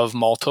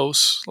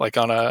maltose, like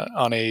on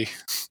a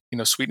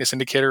sweetness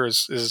indicator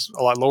is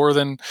a lot lower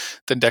than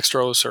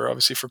dextrose, or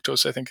obviously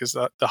fructose, I think, is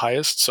the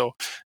highest. So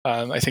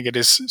I think it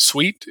is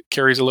sweet,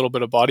 carries a little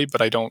bit of body,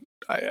 but I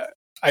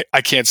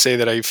can't say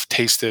that I've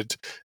tasted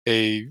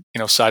a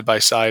side by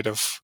side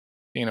of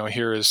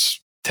here is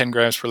 10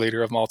 grams per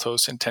liter of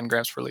maltose and 10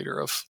 grams per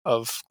liter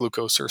of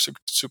glucose or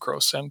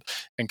sucrose,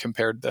 and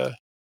compared the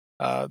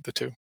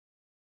two.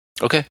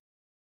 Okay.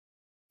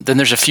 Then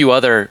there's a few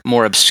other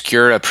more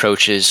obscure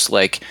approaches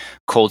like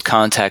cold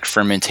contact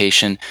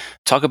fermentation.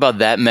 Talk about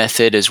that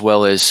method as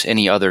well as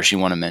any others you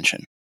want to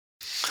mention.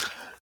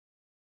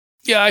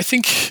 Yeah, I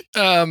think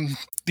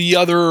the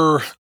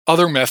other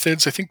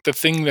methods, I think the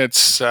thing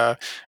that's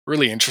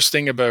really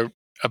interesting about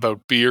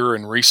beer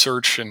and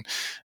research and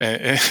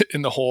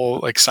in the whole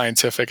like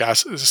scientific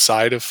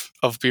side of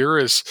beer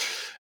is,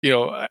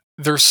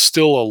 there's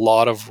still a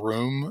lot of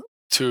room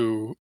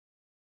to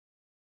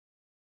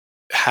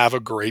have a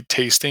great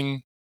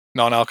tasting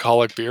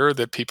non-alcoholic beer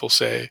that people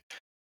say,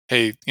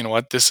 hey, you know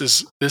what, this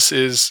is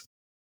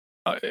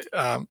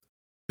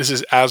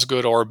as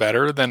good or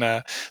better than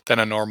a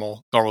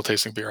normal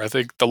tasting beer. I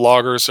think the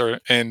lagers are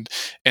and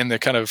the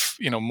kind of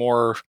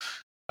more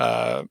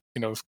call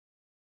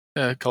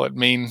it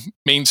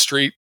main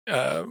street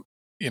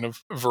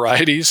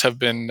varieties have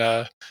been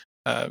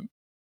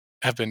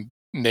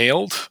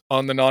nailed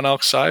on the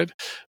non-alc side,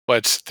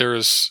 but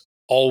there's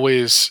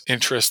always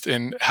interest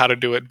in how to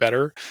do it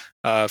better,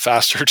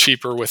 faster,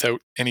 cheaper,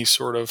 without any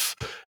sort of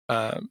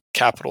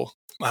capital.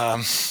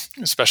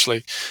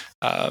 Especially,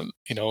 in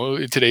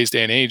today's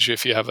day and age,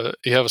 if you have a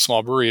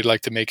small brewery, you'd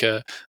like to make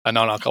a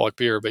non-alcoholic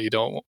beer, but you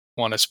don't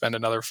want to spend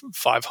another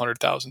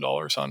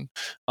 $500,000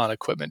 on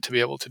equipment to be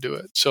able to do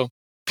it. So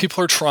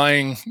people are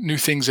trying new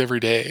things every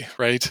day,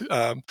 right?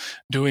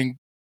 Doing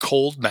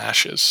cold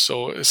mashes.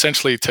 So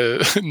essentially,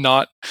 to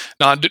not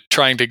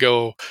trying to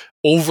go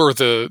over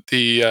the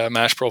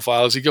mash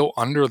profiles, you go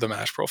under the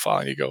mash profile,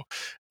 and you go,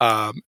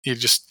 you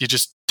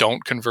just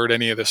don't convert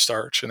any of the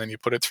starch, and then you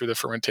put it through the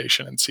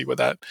fermentation and see what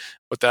that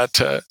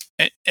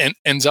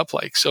ends up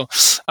like. So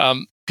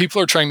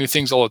people are trying new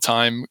things all the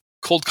time.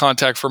 Cold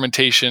contact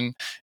fermentation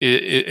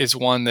is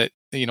one that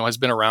has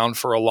been around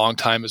for a long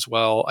time as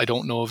well. I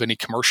don't know of any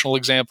commercial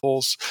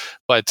examples,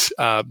 but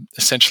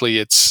essentially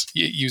it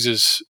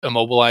uses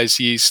immobilized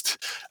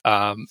yeast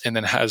and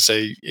then has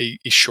a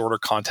shorter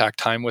contact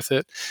time with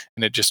it,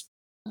 and it just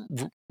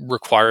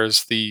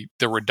requires the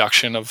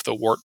reduction of the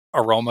wort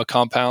aroma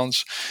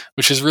compounds,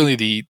 which is really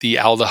the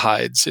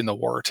aldehydes in the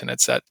wort, and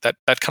it's that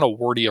kind of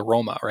worty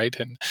aroma, right?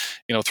 And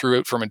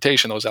throughout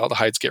fermentation, those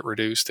aldehydes get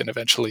reduced and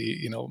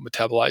eventually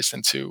metabolized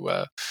into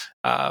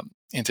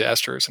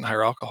esters and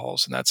higher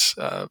alcohols, and that's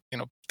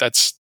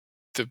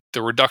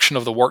the reduction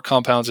of the wort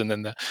compounds, and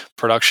then the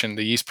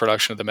yeast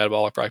production of the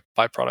metabolic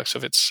byproducts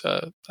of its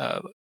the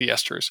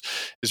esters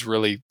is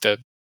really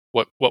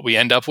what we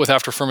end up with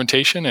after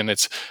fermentation, and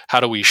it's how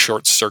do we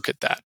short circuit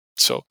that.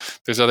 So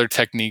there's other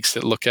techniques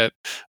that look at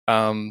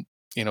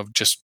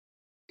just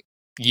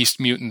yeast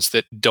mutants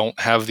that don't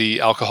have the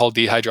alcohol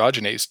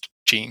dehydrogenase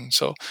gene.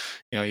 So,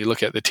 you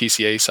look at the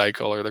TCA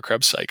cycle or the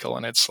Krebs cycle,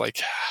 and it's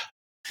like,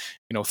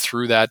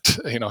 through that,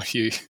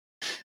 you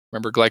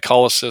remember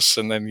glycolysis,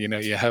 and then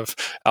you have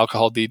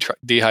alcohol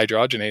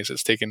dehydrogenase.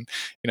 It's taken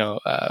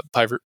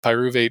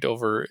pyruvate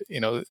over,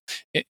 and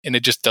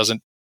it just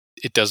doesn't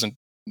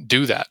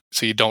do that.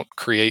 So you don't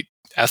create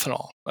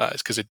ethanol.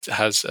 It's because it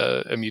has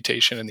a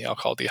mutation in the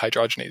alcohol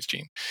dehydrogenase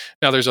gene.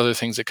 Now there's other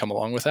things that come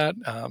along with that,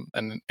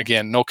 and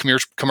again, no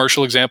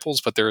commercial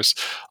examples, but there's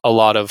a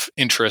lot of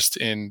interest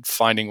in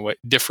finding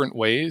different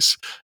ways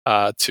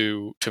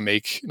to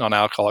make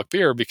non-alcoholic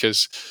beer,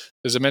 because,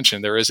 as I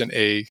mentioned, there isn't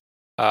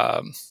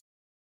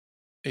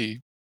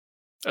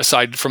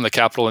aside from the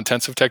capital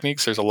intensive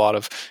techniques, there's a lot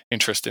of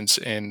interest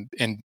in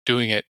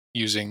doing it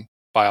using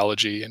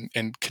biology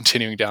and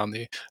continuing down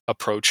the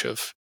approach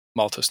of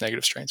maltose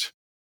negative strains.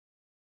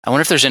 I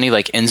wonder if there's any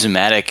like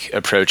enzymatic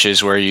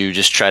approaches where you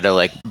just try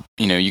to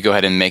you go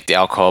ahead and make the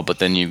alcohol, but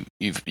then you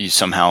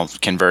somehow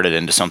convert it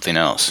into something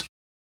else.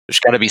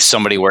 There's got to be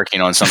somebody working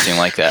on something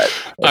like that.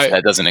 If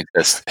that doesn't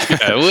exist.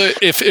 Yeah, well,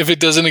 if it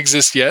doesn't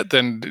exist yet,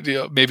 then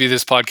maybe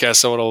this podcast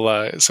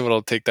someone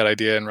will take that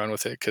idea and run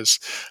with it. Because,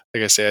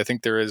 like I say, I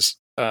think there is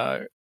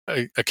a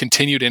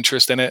continued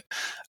interest in it.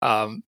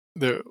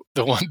 There's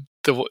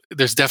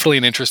definitely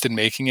an interest in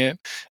making it,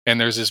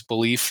 and there's this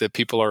belief that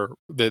people are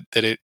that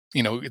it.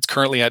 It's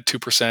currently at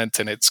 2%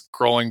 and it's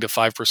growing to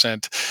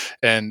 5%,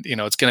 and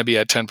it's going to be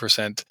at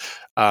 10%.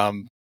 I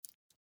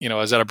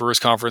was at a brewers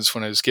conference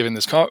when I was giving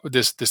this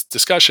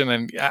discussion,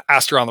 and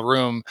asked around the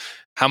room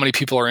how many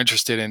people are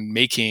interested in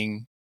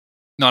making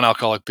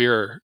non-alcoholic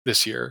beer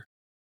this year,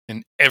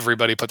 and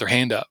everybody put their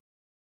hand up.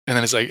 And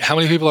then it's like, how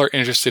many people are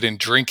interested in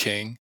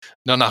drinking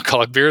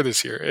non-alcoholic beer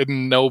this year?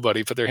 And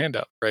nobody put their hand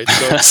up, right?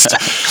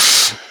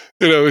 So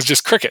it was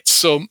just crickets.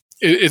 So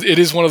it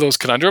is one of those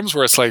conundrums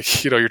where it's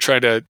like, you're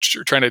trying to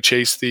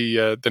chase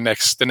the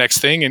next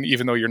thing, and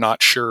even though you're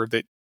not sure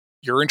that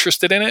you're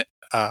interested in it.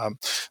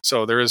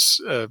 So there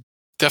is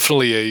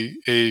definitely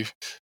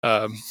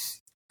a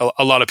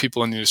lot of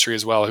people in the industry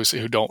as well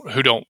who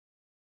don't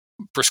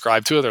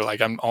prescribe to it. They're like,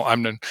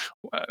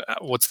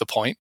 what's the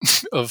point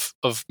of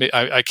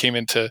I came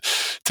into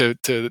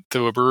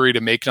a brewery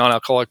to make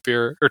non-alcoholic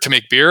beer, or to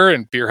make beer,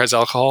 and beer has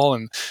alcohol,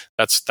 and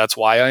that's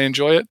why I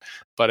enjoy it.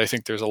 But I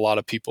think there's a lot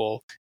of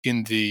people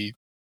in the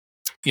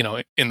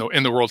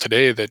world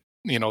today that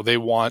they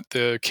want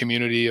the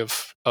community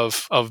of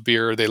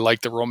beer. They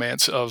like the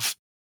romance of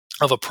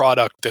a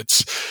product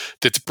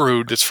that's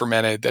brewed, that's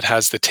fermented, that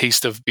has the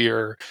taste of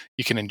beer.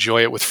 You can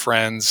enjoy it with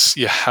friends.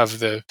 You have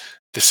the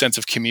sense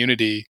of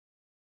community,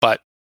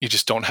 but you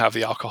just don't have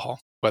the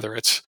alcohol, whether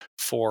it's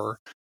for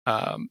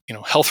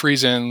health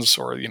reasons,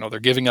 or they're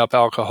giving up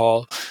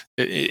alcohol.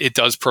 It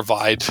does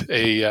provide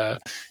a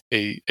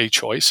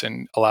choice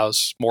and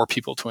allows more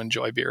people to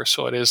enjoy beer.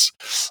 So it is.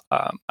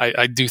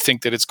 I do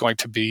think that it's going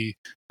to be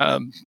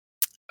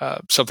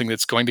something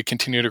that's going to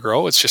continue to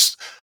grow. It's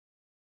just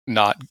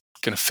not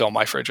going to fill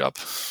my fridge up.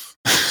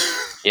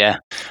 Yeah.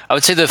 I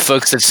would say the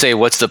folks that say,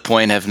 what's the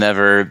point, have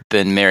never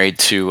been married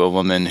to a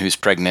woman who's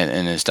pregnant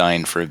and is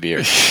dying for a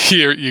beer.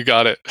 You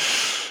got it.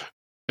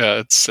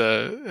 Yeah, it's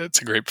a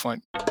great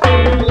point.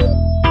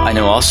 I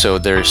know also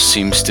there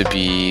seems to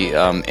be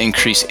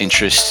increased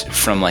interest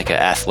from like an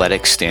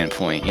athletic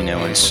standpoint,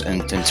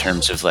 in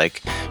terms of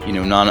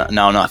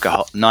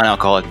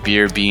non-alcoholic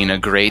beer being a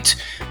great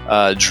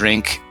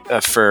drink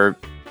for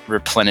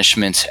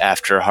replenishment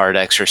after hard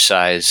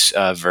exercise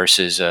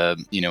versus a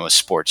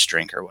sports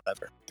drink or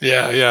whatever.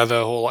 Yeah,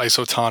 the whole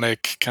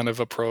isotonic kind of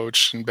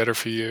approach, and better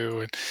for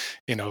you, and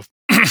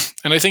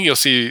and I think you'll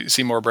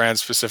see more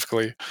brands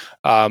specifically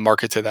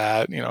market to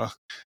that.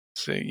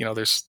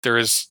 There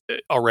is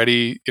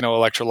already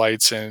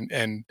electrolytes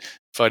and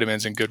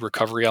vitamins and good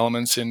recovery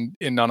elements in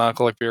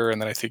non-alcoholic beer,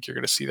 and then I think you're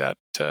going to see that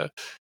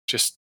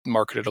just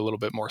marketed a little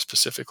bit more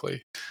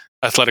specifically.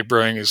 Athletic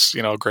Brewing is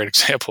a great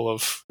example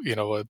of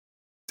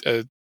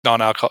a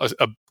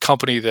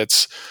company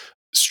that's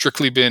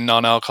strictly been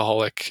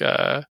non-alcoholic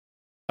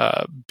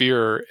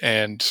beer,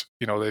 and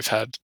they've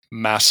had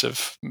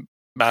massive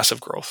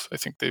growth. I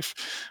think they've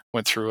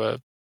went through a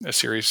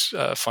series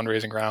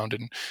fundraising round,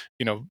 and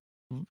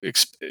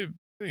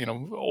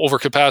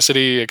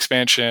overcapacity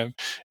expansion.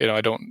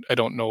 I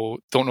don't know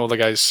the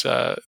guys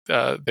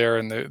there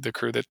and the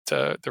crew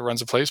that runs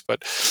the place,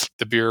 but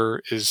the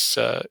beer is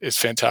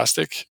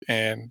fantastic,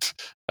 and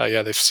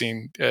they've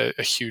seen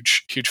a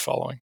huge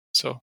following.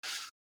 So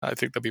I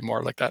think there'll be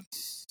more like that.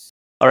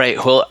 All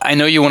right. Well, I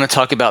know you want to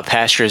talk about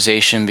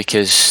pasteurization,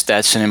 because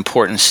that's an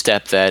important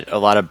step that a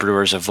lot of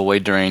brewers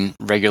avoid during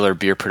regular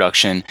beer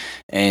production.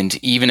 And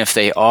even if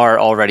they are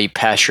already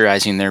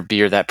pasteurizing their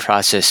beer, that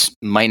process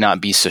might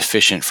not be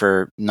sufficient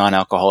for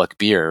non-alcoholic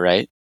beer,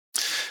 right?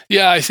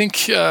 Yeah, I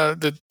think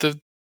the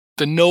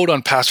note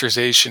on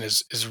pasteurization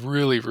is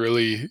really,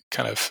 really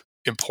kind of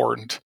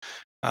important.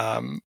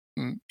 I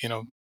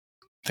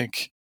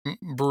think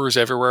brewers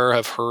everywhere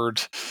have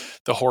heard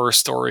the horror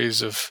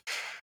stories of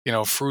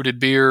fruited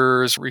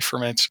beers,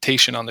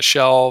 re-fermentation on the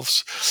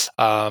shelves,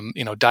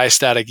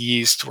 diastatic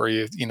yeast where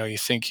you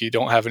think you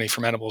don't have any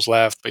fermentables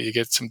left, but you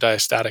get some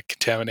diastatic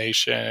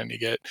contamination, you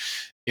get,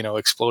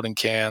 exploding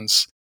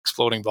cans,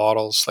 exploding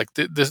bottles. Like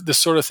this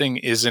sort of thing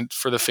isn't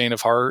for the faint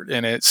of heart,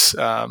 and it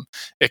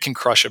can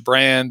crush a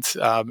brand.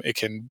 It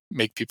can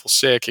make people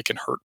sick. It can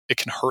hurt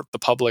the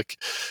public.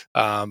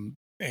 One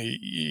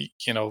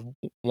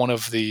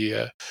of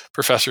the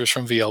professors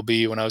from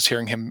VLB, when I was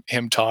hearing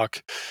him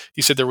talk,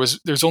 he said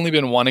there's only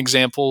been one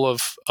example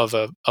of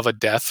a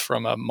death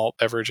from a malt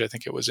beverage. I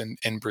think it was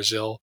in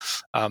Brazil,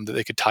 that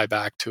they could tie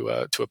back to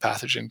a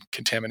pathogen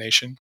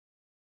contamination.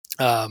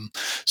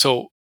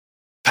 So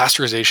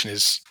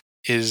pasteurization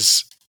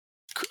is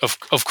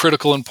of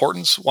critical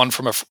importance, one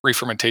from a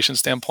re-fermentation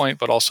standpoint,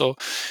 but also,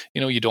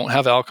 you don't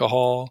have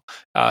alcohol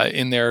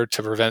in there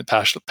to prevent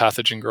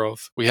pathogen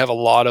growth. We have a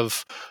lot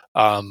of,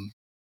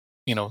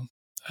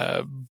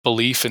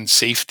 belief and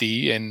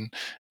safety in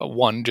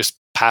just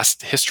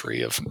past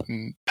history of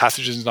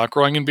pathogens not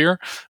growing in beer,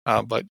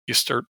 but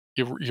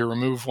you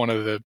remove one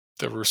of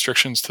the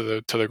restrictions to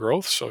the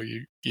growth, so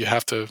you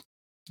have to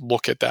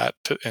look at that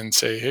and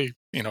say, hey,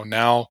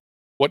 now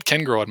what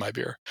can grow in my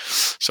beer?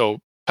 So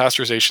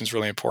pasteurization is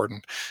really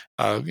important.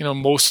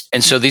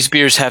 And so these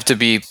beers have to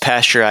be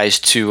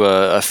pasteurized to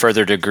a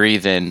further degree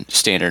than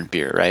standard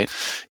beer, right?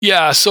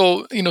 Yeah.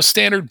 So,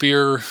 standard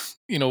beer,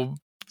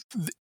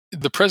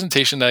 the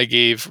presentation that I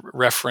gave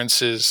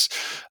references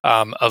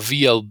a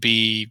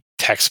VLB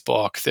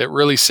textbook that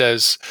really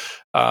says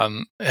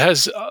it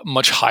has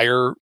much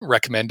higher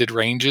recommended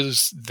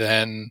ranges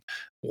than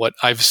what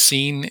I've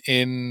seen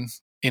in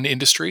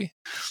industry.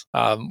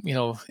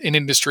 In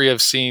industry,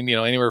 I've seen,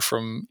 anywhere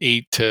from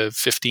 8 to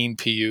 15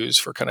 PUs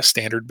for kind of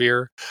standard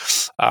beer,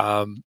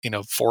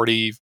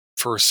 40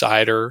 for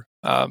cider.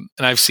 And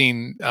I've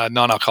seen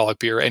non-alcoholic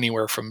beer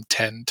anywhere from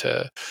 10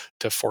 to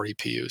 40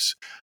 PUs.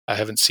 I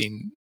haven't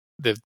seen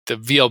the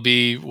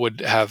VLB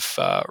would have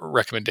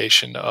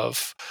recommendation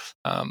of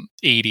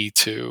 80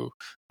 to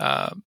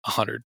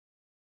 100.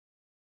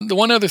 The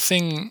one other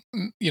thing,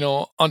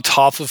 on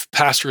top of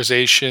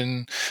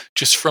pasteurization,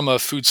 just from a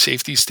food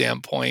safety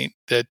standpoint,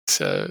 that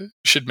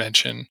should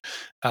mention,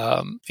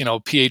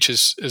 pH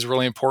is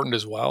really important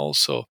as well.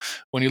 So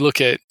when you look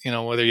at,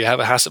 whether you have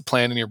a HACCP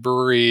plan in your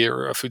brewery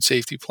or a food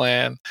safety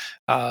plan,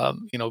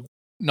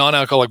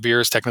 non-alcoholic beer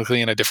is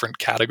technically in a different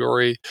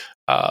category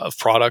of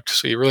product.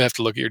 So you really have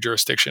to look at your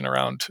jurisdiction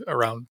around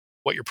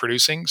what you're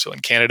producing. So in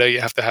Canada,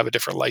 you have to have a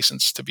different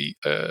license to be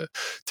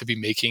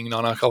making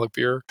non-alcoholic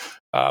beer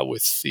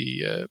with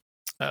the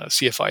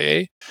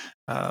CFIA.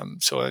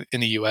 So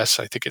in the US,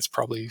 I think it's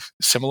probably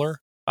similar.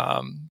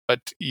 And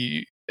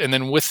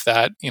then with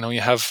that,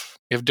 you have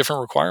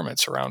different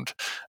requirements around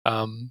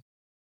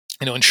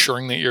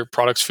ensuring that your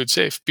product's food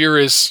safe. Beer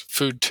is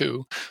food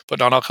too, but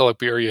non-alcoholic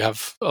beer, you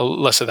have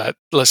less of that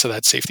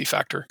safety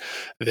factor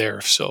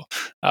there. So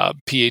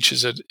pH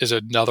is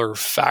another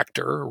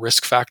factor,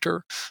 risk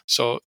factor.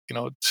 So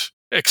it's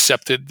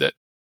accepted that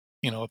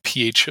a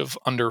pH of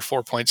under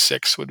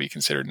 4.6 would be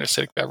considered an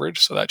acidic beverage.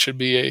 So that should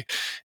be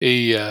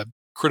a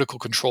critical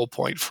control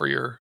point for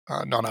your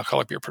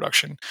non-alcoholic beer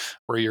production,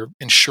 where you're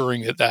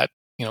ensuring that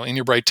in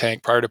your bright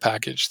tank prior to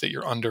package, that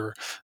you're under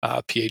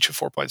pH of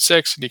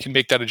 4.6, and you can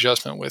make that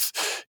adjustment with,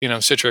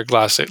 citric,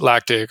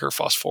 lactic, or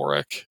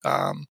phosphoric.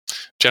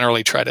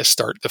 Generally, try to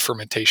start the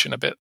fermentation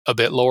a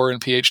bit lower in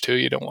pH too.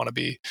 You don't want to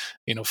be,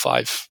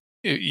 5,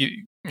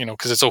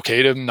 because it's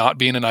okay to not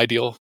be in an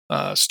ideal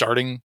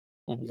starting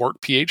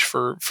wort pH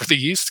for the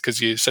yeast,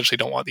 because you essentially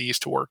don't want the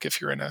yeast to work if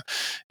you're in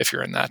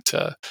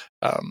that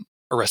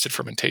arrested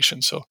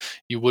fermentation. So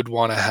you would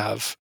want to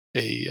have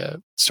a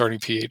starting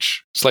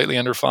pH slightly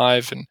under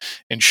 5 and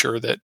ensure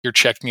that you're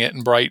checking it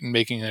in bright and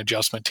making an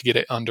adjustment to get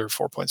it under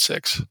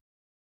 4.6.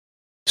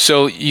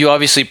 So you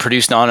obviously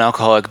produce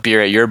non-alcoholic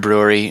beer at your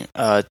brewery.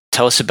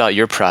 Tell us about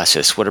your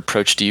process. What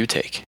approach do you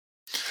take?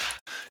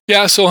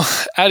 Yeah, so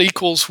at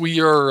Equals,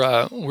 we're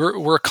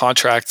a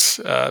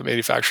contract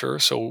manufacturer,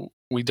 so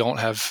we don't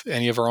have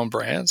any of our own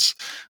brands.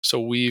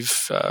 So we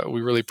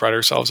really pride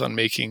ourselves on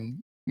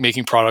making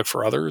product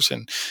for others,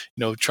 and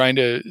trying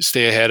to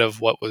stay ahead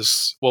of what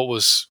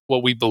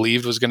we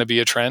believed was going to be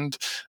a trend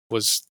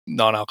was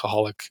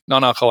non-alcoholic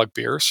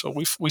beer. So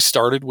we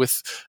started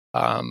with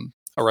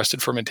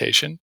arrested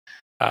fermentation,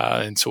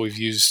 and so we've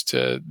used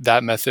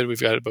that method.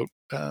 We've got about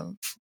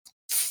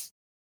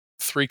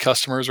 3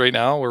 customers right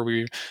now where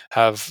we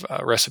have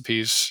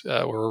recipes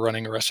where we're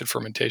running arrested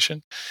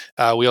fermentation.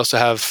 We also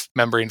have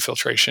membrane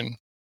filtration,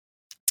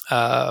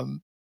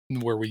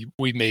 where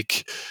we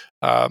make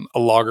a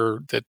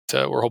lager that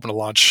we're hoping to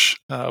launch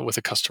with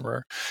a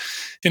customer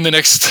in the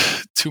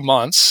next 2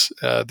 months.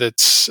 It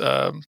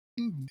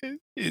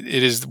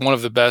is one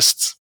of the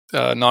best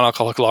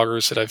non-alcoholic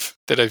lagers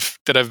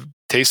that I've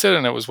tasted,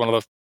 and it was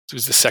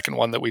the second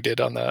one that we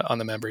did on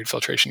the membrane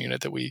filtration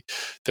unit that we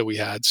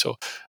had. So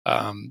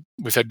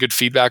we've had good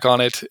feedback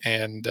on it,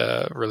 and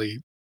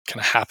really kind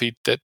of happy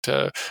that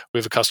we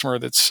have a customer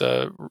that's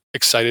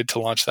excited to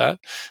launch that.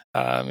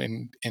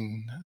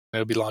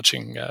 It'll be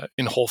launching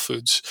in Whole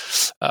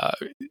Foods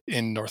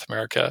in North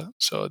America.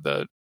 So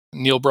the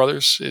Neal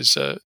Brothers is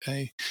a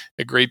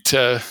great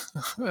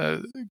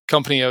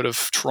company out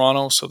of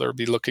Toronto. So they'll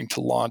be looking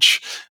to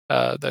launch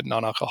that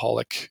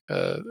non-alcoholic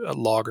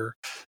lager,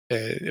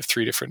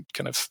 3 different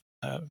kind of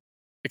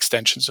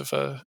extensions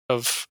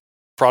of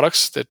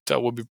products that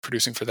we'll be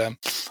producing for them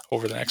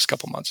over the next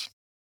couple months.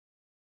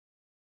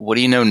 What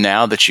do you know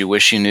now that you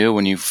wish you knew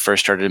when you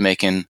first started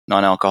making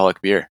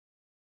non-alcoholic beer?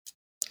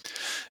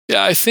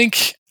 Yeah, I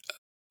think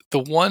the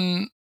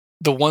one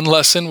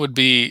lesson would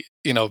be,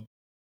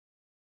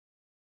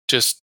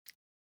 just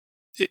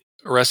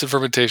arrested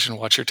fermentation.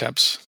 Watch your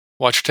temps,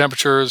 watch your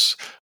temperatures,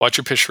 watch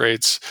your pitch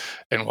rates,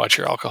 and watch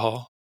your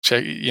alcohol.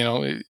 Check.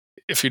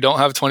 If you don't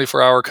have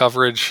 24-hour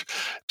coverage,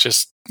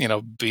 just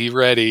be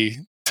ready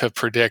to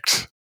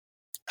predict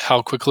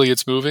how quickly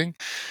it's moving,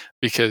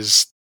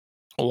 because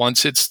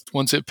once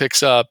it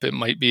picks up, it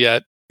might be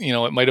at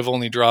it might have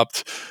only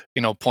dropped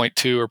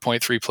 0.2 or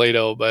 0.3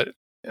 Plato, but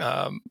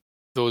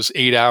those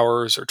 8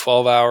 hours or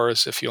 12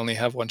 hours, if you only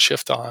have one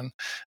shift on,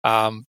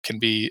 can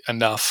be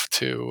enough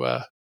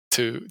to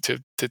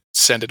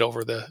send it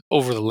over the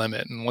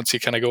limit. And once you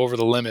kind of go over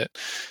the limit,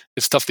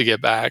 it's tough to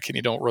get back, and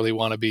you don't really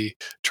want to be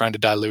trying to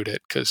dilute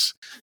it, because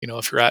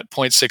if you're at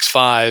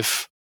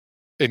 0.65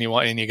 and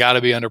you got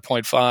to be under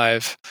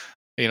 0.5,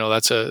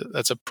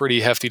 that's a pretty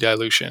hefty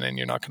dilution, and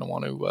you're not going to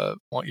want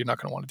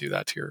to do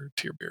that to your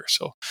beer.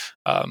 So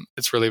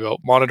it's really about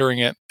monitoring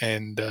it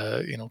and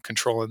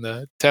controlling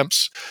the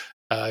temps,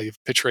 your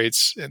pitch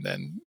rates, and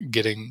then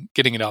getting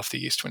it off the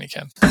yeast when you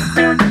can.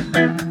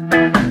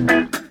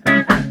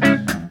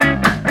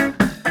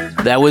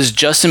 That was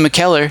Justin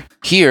McKellar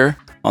here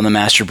on the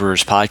Master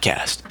Brewers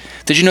Podcast.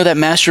 Did you know that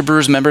Master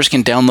Brewers members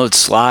can download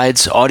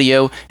slides,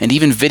 audio, and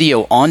even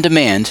video on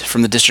demand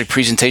from the District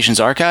Presentations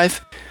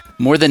archive?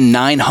 More than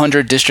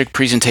 900 district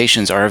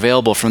presentations are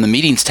available from the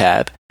Meetings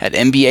tab at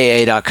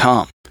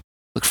mbaa.com.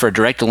 Look for a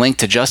direct link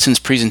to Justin's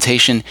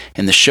presentation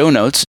in the show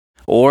notes,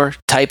 or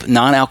type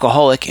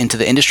non-alcoholic into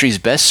the industry's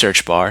best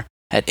search bar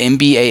at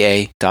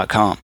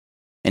mbaa.com.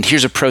 And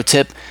here's a pro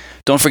tip.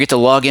 Don't forget to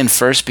log in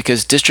first,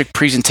 because district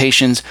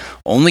presentations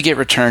only get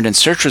returned in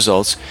search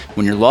results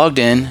when you're logged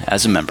in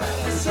as a member.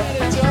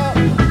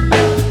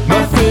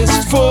 My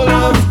fist full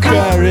of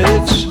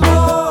courage.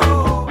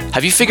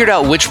 Have you figured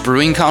out which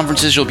brewing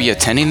conferences you'll be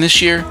attending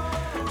this year?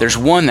 There's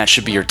one that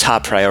should be your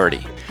top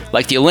priority.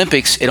 Like the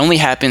Olympics, it only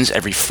happens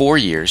every 4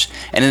 years,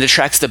 and it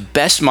attracts the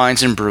best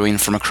minds in brewing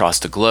from across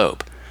the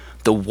globe.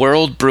 The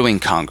World Brewing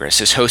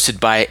Congress is hosted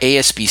by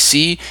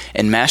ASBC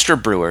and Master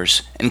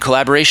Brewers in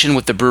collaboration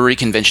with the Brewery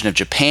Convention of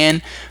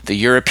Japan, the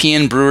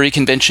European Brewery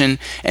Convention,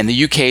 and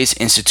the UK's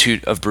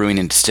Institute of Brewing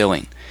and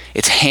Distilling.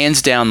 It's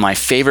hands down my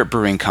favorite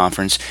brewing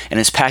conference, and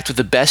it's packed with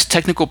the best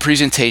technical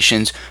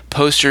presentations,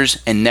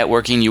 posters, and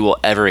networking you will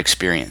ever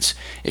experience.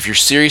 If you're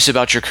serious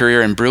about your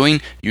career in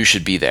brewing, you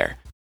should be there.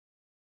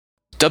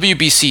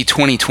 WBC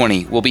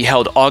 2020 will be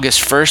held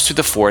August 1st through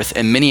the 4th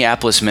in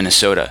Minneapolis,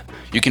 Minnesota.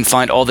 You can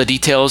find all the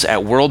details at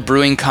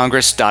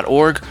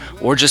worldbrewingcongress.org,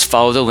 or just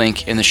follow the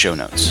link in the show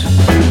notes.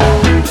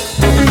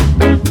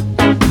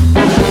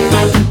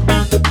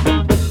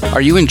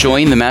 Are you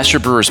enjoying the Master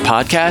Brewers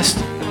Podcast?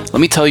 Let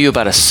me tell you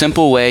about a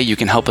simple way you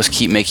can help us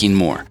keep making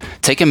more.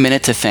 Take a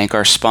minute to thank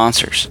our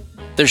sponsors.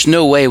 There's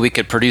no way we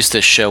could produce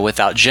this show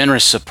without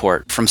generous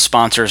support from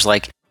sponsors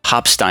like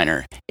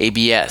Hopsteiner,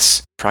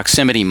 ABS,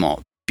 Proximity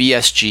Malt,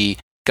 BSG,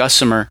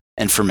 Gussamer,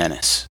 and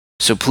Fermentis.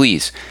 So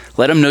please,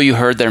 let them know you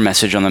heard their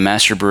message on the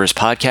Master Brewers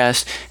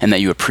Podcast and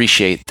that you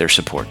appreciate their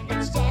support.